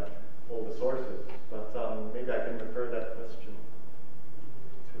with all the sources, but maybe I can refer that question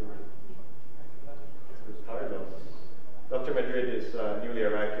to Carlos. Dr. Madrid is newly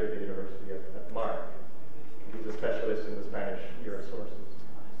arrived here at the University at Mark. He's a specialist in the Spanish era sources.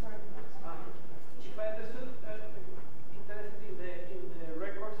 If I understood, interested in the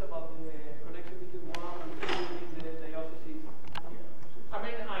records about the connection between Guam and the diocese. I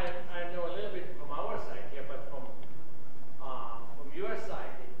mean, I know a little bit from our side here, but from your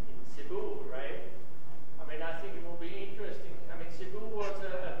side in Cebu, right? I mean, I think it will be interesting. I mean, Cebu was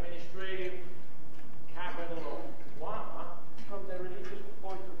an administrative capital of Guam. From the religious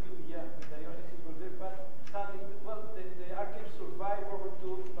point of view, yeah, the diocese was there, but sadly, well, the archives survived World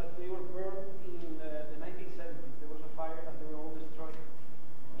War II, but they were burned in the 1970s. There was a fire and they were all destroyed,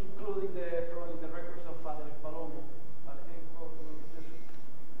 including probably the records of Father Palomo. I think just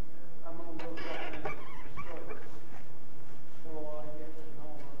among those documents destroyed. So I guess there's no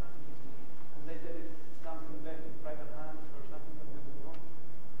nothing, unless there is something left in private hands or something that we don't know.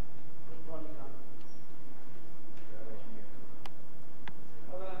 It's probably gone.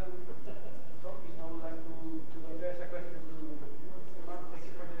 Talking, I would like to address a question to Mr. Mark. Thank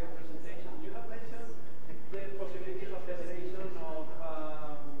you for the presentation. You have mentioned the possibilities of federation of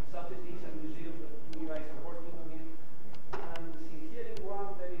Southeast Asian museums that you guys are working on it. And since here in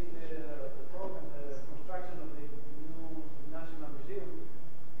Guam there is the program, the construction of the new National Museum,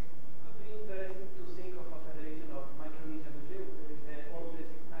 it could be interesting to think of a federation of Micronesian museums. There is the oldest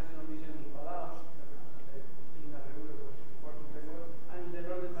National Museum in Palau, being a regular working very well. And in the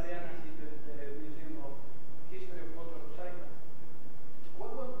Northern Marianas is the Museum of History of Cultural Cycles.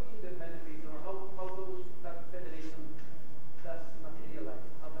 What would be the benefits, or how that federation does materialize?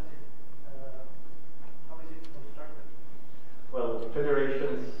 How is it constructed? Well,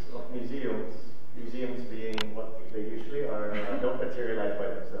 federations of museums being what they usually are, don't materialize by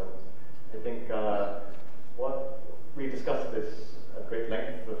themselves. I think what we discussed this at great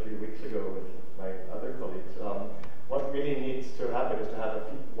length a few weeks ago with my other colleagues. What really needs to happen is to have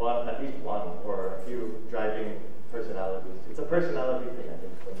at least one or a few driving personalities. It's a personality thing, I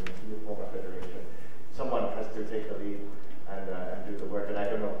think, when you form a federation. Someone has to take the lead and do the work, and I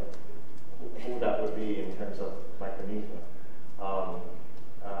don't know who that would be in terms of Micronesia.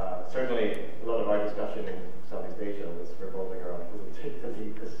 Certainly, a lot of our discussion in Southeast Asia was revolving around who would take the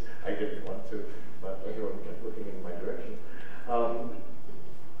lead, because I didn't want to, but everyone kept looking in my direction.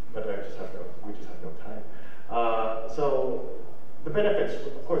 But we just have no time. So the benefits,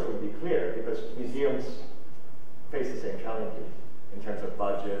 of course, would be clear, because museums face the same challenges in terms of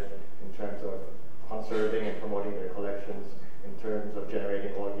budget, in terms of conserving and promoting their collections, in terms of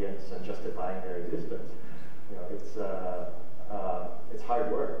generating audience and justifying their existence. You know, it's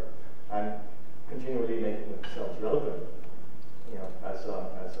hard work, and continually making themselves relevant. You know, as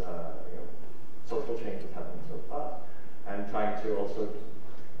social change is happening so fast, and trying to also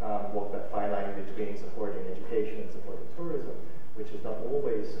walk that fine line between supporting education and supporting tourism, which is not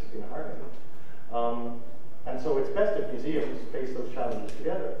always in harmony. And so it's best if museums face those challenges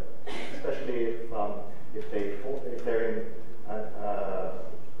together, especially if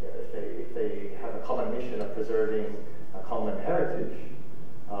they have a common mission of preserving a common heritage,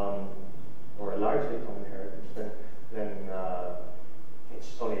 or a largely common heritage. Then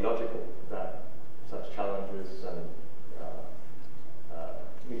it's only logical that such challenges and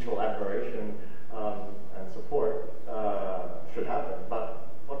mutual admiration and support should happen. But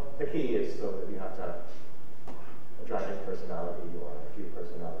what the key is, though, that you have to have a driving personality or a few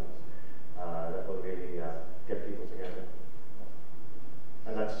personalities that will really get people together.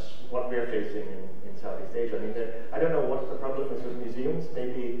 And that's what we're facing in Southeast Asia. I mean, I don't know what the problem is with museums.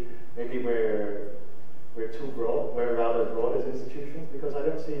 Maybe we're too broad. We're rather broad as institutions, because I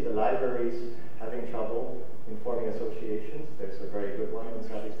don't see the libraries having trouble in forming associations. There's a very good one in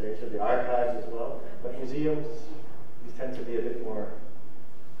Southeast Asia. The archives as well. But museums, these tend to be a bit more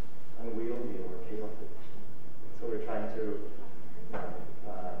unwieldy or chaotic. So we're trying to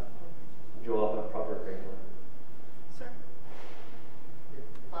draw up a proper framework. Sir? If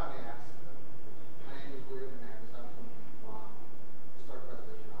I may ask, my name is William Hernandez. I'm from Guam, Historic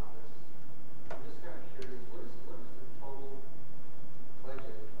Preservation Office. I'm just kind of curious, what is the total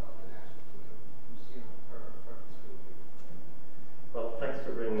budget of the National Museum per school year? Well, thanks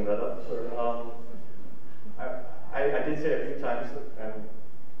for bringing that up, sir. I did say a few times, and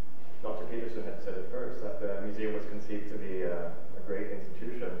Dr. Peterson had said it first, that the museum was conceived to be a great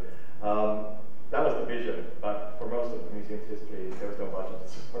institution. That was the vision, but for most of the museum's history, there was no budget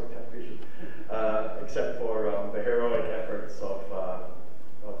to support that vision, except for the heroic efforts of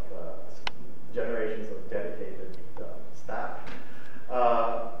generations of dedicated staff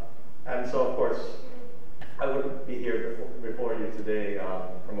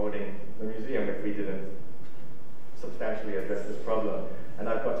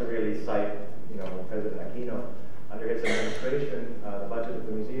I've got to really cite, President Aquino. Under his administration, the budget of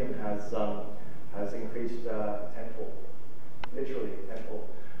the museum has increased tenfold, literally tenfold.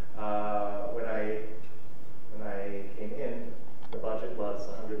 When I came in, the budget was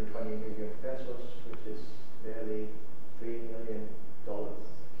 120 million pesos, which is barely $3 million. $3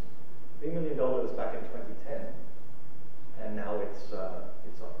 million back in 2010, and now it's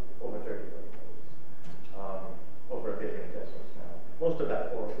over $30 million. Over $1 billion pesos now. Most of that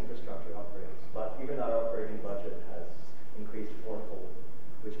for infrastructure upgrades, but even our operating budget has increased fourfold,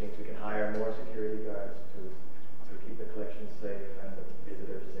 which means we can hire more security guards to keep the collections safe and the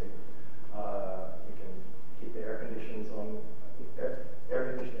visitors safe. We can keep the air conditioners on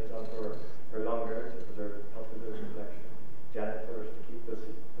for longer to help preserve the collection. Janitors to keep the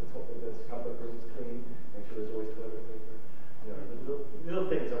comfort rooms clean, make sure there's always toilet paper. The little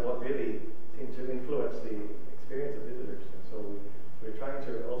things are what really seem to influence the experience of visitors. And so we're trying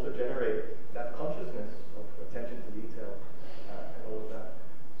to also generate that consciousness of attention to detail and all of that.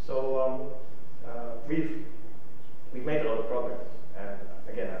 So we've made a lot of progress. And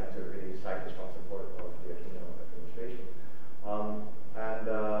again, I have to really cite the strong support of the Aquino administration.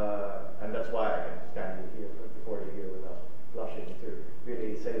 And that's why I can stand here before you here without blushing, to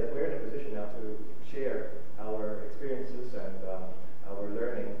really say that we're in a position now to share our experiences and our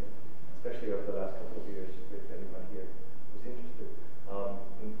learning, especially over the last couple of years, with anyone here who's interested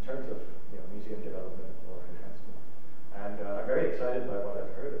in terms of museum development or enhancement. And I'm very excited by what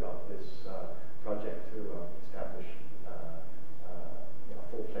I've heard about this project to establish a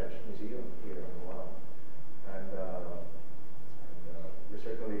full-fledged museum here in Guam. And we're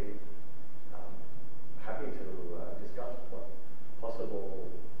certainly happy to discuss what possible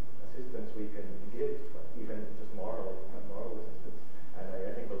assistance we can give, even just moral assistance. And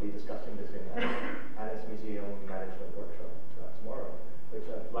I think we'll be discussing this in Anna's Museum Management Workshop tomorrow, which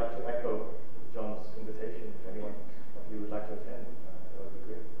I'd like to echo John's invitation. If anyone of you would like to attend, that would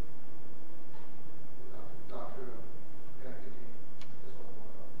be great. Dr.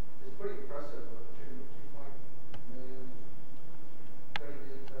 It's pretty impressive, but 2 million, 30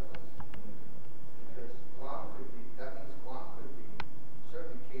 million pesos. Because Guam could be, that means Guam could be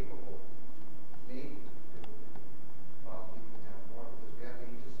certainly capable, maybe, to probably have more, because we have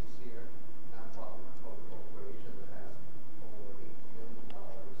agencies here, nonprofit and public corporation that has over $8 million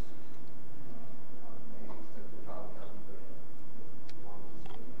names that we probably haven't Guam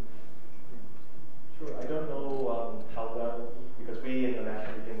Museum. Sure, I don't know how well, because we in the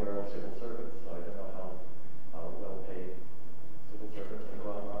National Museum we're all civil servants, so I don't know how well paid civil servants in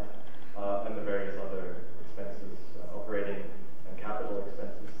Guam are, and the various other expenses, operating and capital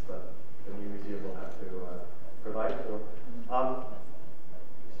expenses that the new museum will have to provide for.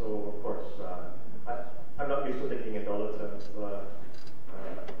 So of course, I'm not used to thinking in dollar terms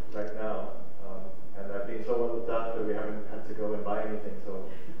right now, and I've been so well looked after, we haven't had to go and buy anything, so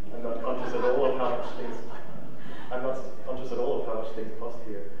I'm not conscious at all of how much things. I'm not conscious at all of how much things cost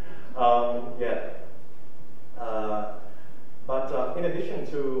here yet. But in addition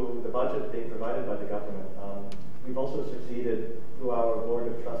to the budget being provided by the government, we've also succeeded through our board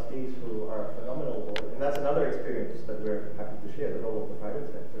of trustees, who are a phenomenal board, and that's another experience that we're happy to share with all of the private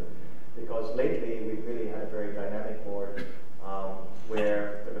sector, because lately we've really had a very dynamic board,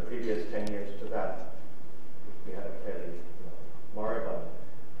 where for the previous 10 years to that, we had a fairly moribund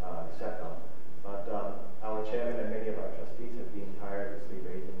setup. But our chairman and many of our trustees have been tirelessly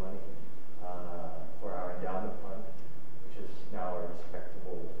raising money for our endowment fund, which is now a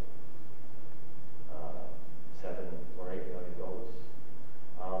respectable $7 or $8 million,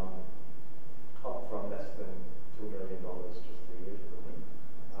 up from less than $2 million just 3 years ago,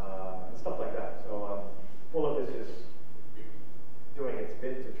 and stuff like that. So all of this is doing its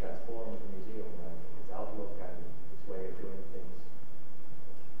bit to transform the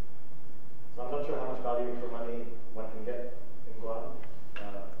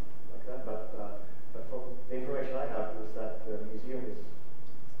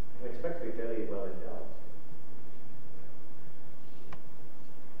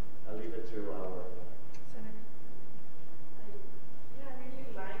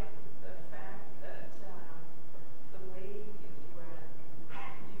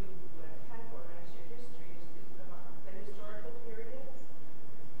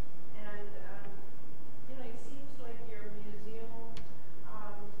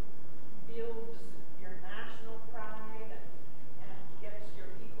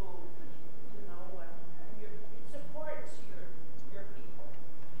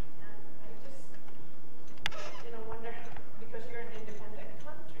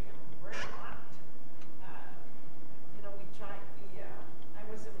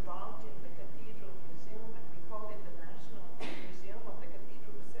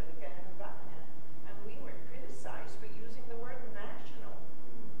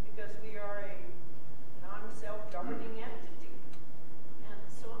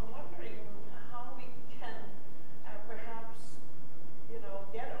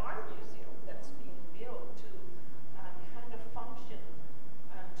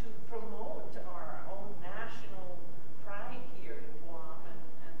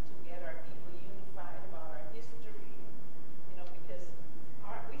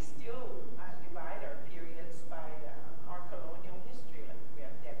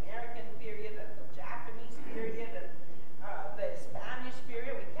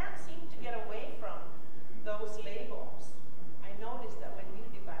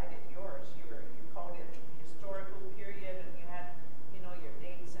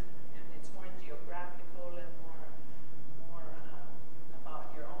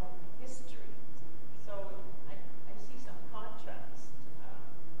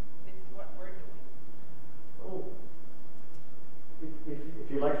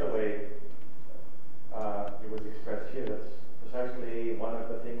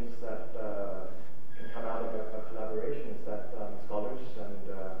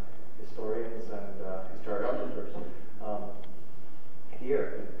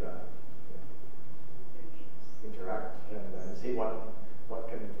what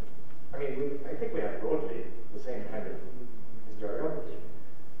can, I mean, I think we have broadly the same kind of historiography.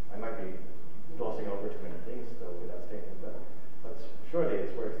 I might be glossing over too many things though without stating, but surely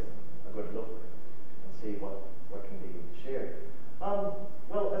it's worth a good look and see what can be shared.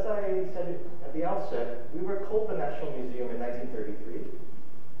 Well, as I said at the outset, we were called the National Museum in 1933,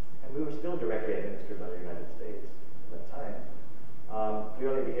 and we were still directly administered by the United States at that time. We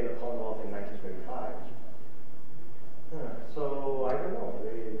only became a Commonwealth in 1935. So, I don't know,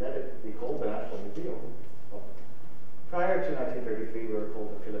 they let it be called the National Museum. Well, prior to 1933, we were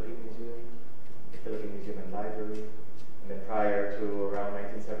called the Philippine Museum, the Philippine Museum and Library, and then prior to around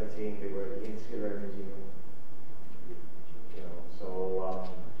 1917, we were the Insular Museum. You know, so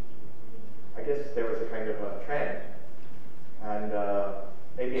I guess there was a kind of a trend, and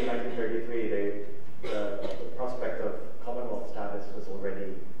maybe in 1933, the prospect of Commonwealth status was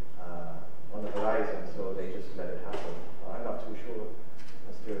already on the horizon, so they just let it happen. I'm not too sure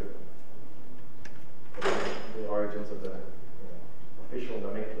as to the origins of the official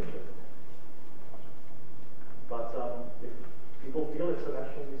nomenclature. But if people feel it's a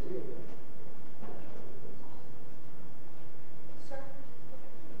national museum. Sir?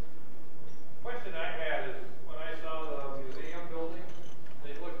 Question I had is, when I saw the museum buildings,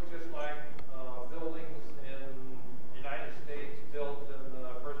 they looked just like buildings in the United States built in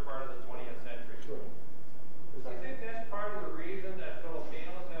the first part of the 20th century. Sure. Do you think that's part of the reason that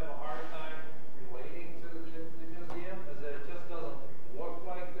Filipinos have a hard time relating to the museum? Is that it just doesn't look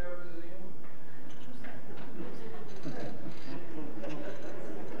like their museum?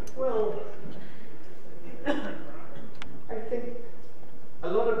 Well, I think a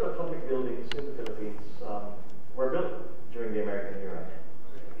lot of the public buildings in the Philippines were built during the American era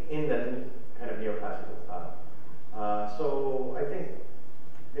in the kind of neoclassical style. So I think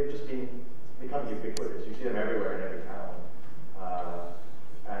they've just become ubiquitous. You see them everywhere in every town,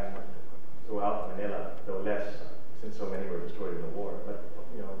 and throughout Manila, though less since so many were destroyed in the war. But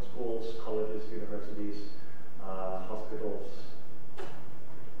you know, schools, colleges, universities, hospitals,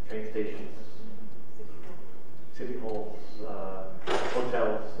 train stations, city halls,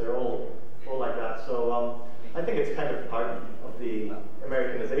 hotels, they're all like that. So I think it's kind of part of the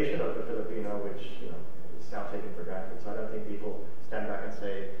Americanization of the Filipino, which is now taken for granted. So I don't think people stand back and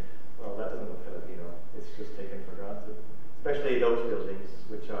say, well, that doesn't look Filipino. It's just taken for granted. Especially those buildings,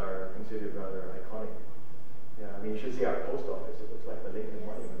 which are considered rather iconic. Yeah, I mean, you should see our post office. It looks like the Lincoln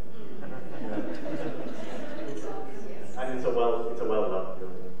Monument. And it's a well-loved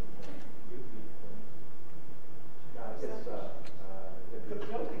building. Yes, The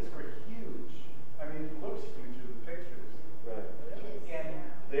buildings were huge. I mean, it looks huge in the pictures. right. And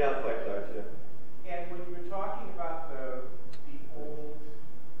They are quite large, yeah. and when you were talking about the old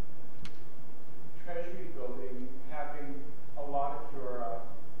Treasury building having a lot of your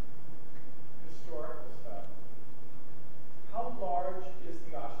historical stuff, how large is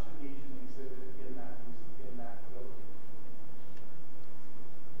the Austronesian exhibit in that building?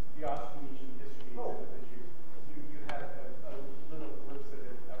 The Austronesian history exhibit that you had a little glimpse of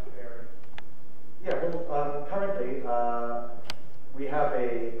it up there. Yeah, well, currently we have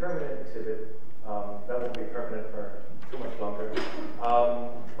a permanent exhibit that won't be permanent for too much longer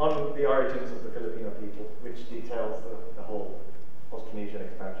on the origins of the Filipino people, which details the whole Austronesian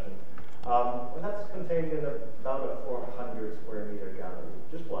expansion. And that's contained in about a 400 square meter gallery,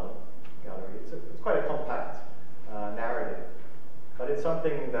 just one gallery. It's quite a compact narrative, but it's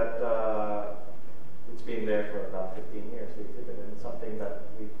something that it's been there for about 15 years, the exhibit, and it's something that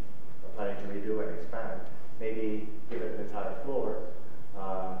we are planning to redo and expand, maybe give it an entire floor,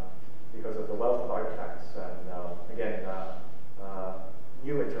 because of the wealth of artifacts and, again,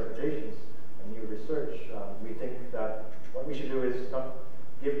 new interpretations and new research. We think that what we should do is not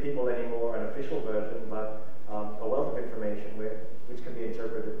give people anymore an official version, but a wealth of information which can be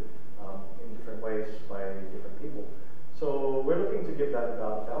interpreted in different ways by different people. So we're looking to give that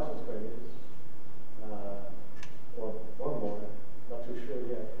about 1,000 square meters, or more, not too sure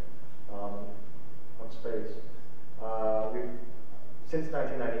yet, of space. Since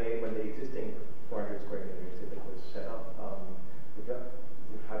 1998, when the existing 400 square meter exhibit was set up, we've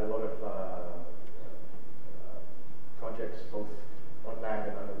had a lot of projects both on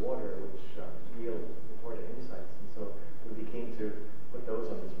land and underwater, which yield important insights. And so we'd be keen to put those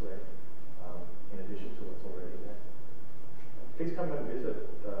on display in addition to what's already there. Please come and visit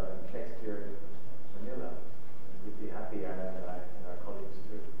next year in Manila. We'd be happy, and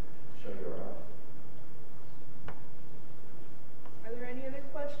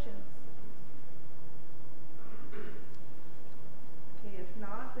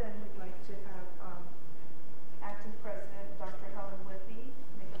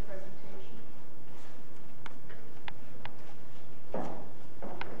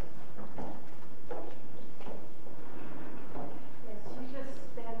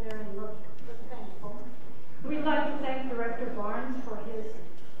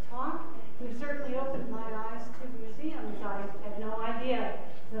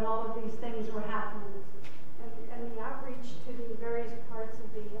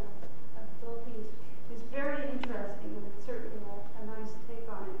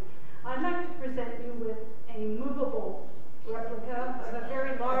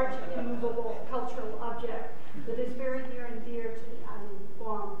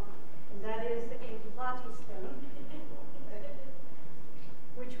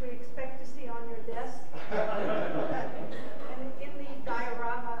we expect to see on your desk. And in the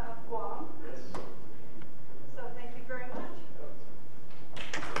diorama of Guam. So thank you very much.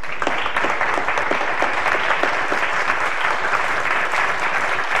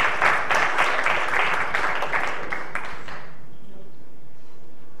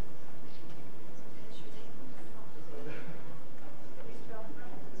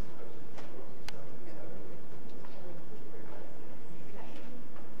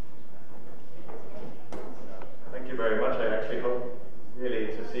 Thank you very much. I actually hope really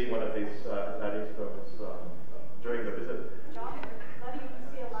to see one of these Latin films during the visit. John, letting you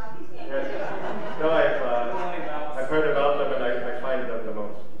see a lot of these things. Yes. No, I've heard about them, and I find them the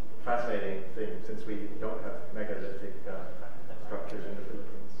most fascinating thing, since we don't have megalithic structures in the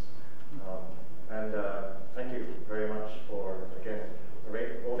Philippines. Thank you very much for, again,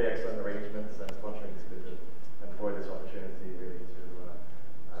 all the excellent arrangements and sponsoring this visit, and for this opportunity really to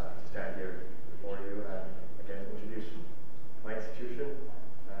stand here before you and again introduce my institution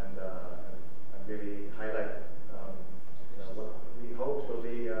and really highlight what we hope will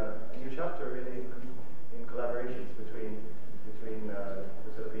be a new chapter really in collaborations between the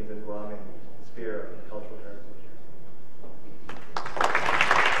Philippines and Guam in the sphere of cultural heritage.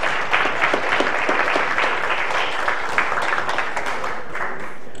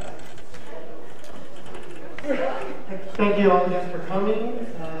 Thank you all again for coming.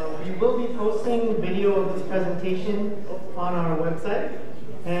 We will be posting video of this presentation on our website,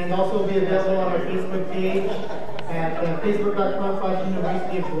 and also be available on our Facebook page at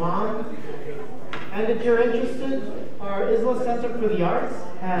facebook.com/University of Guam. And if you're interested, our Isla Center for the Arts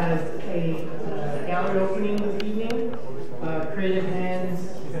has a gallery opening this evening. Creative Hands,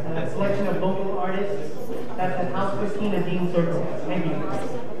 a selection of local artists. That's at House 15 at Dean Circle. Thank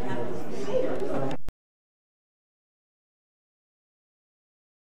you.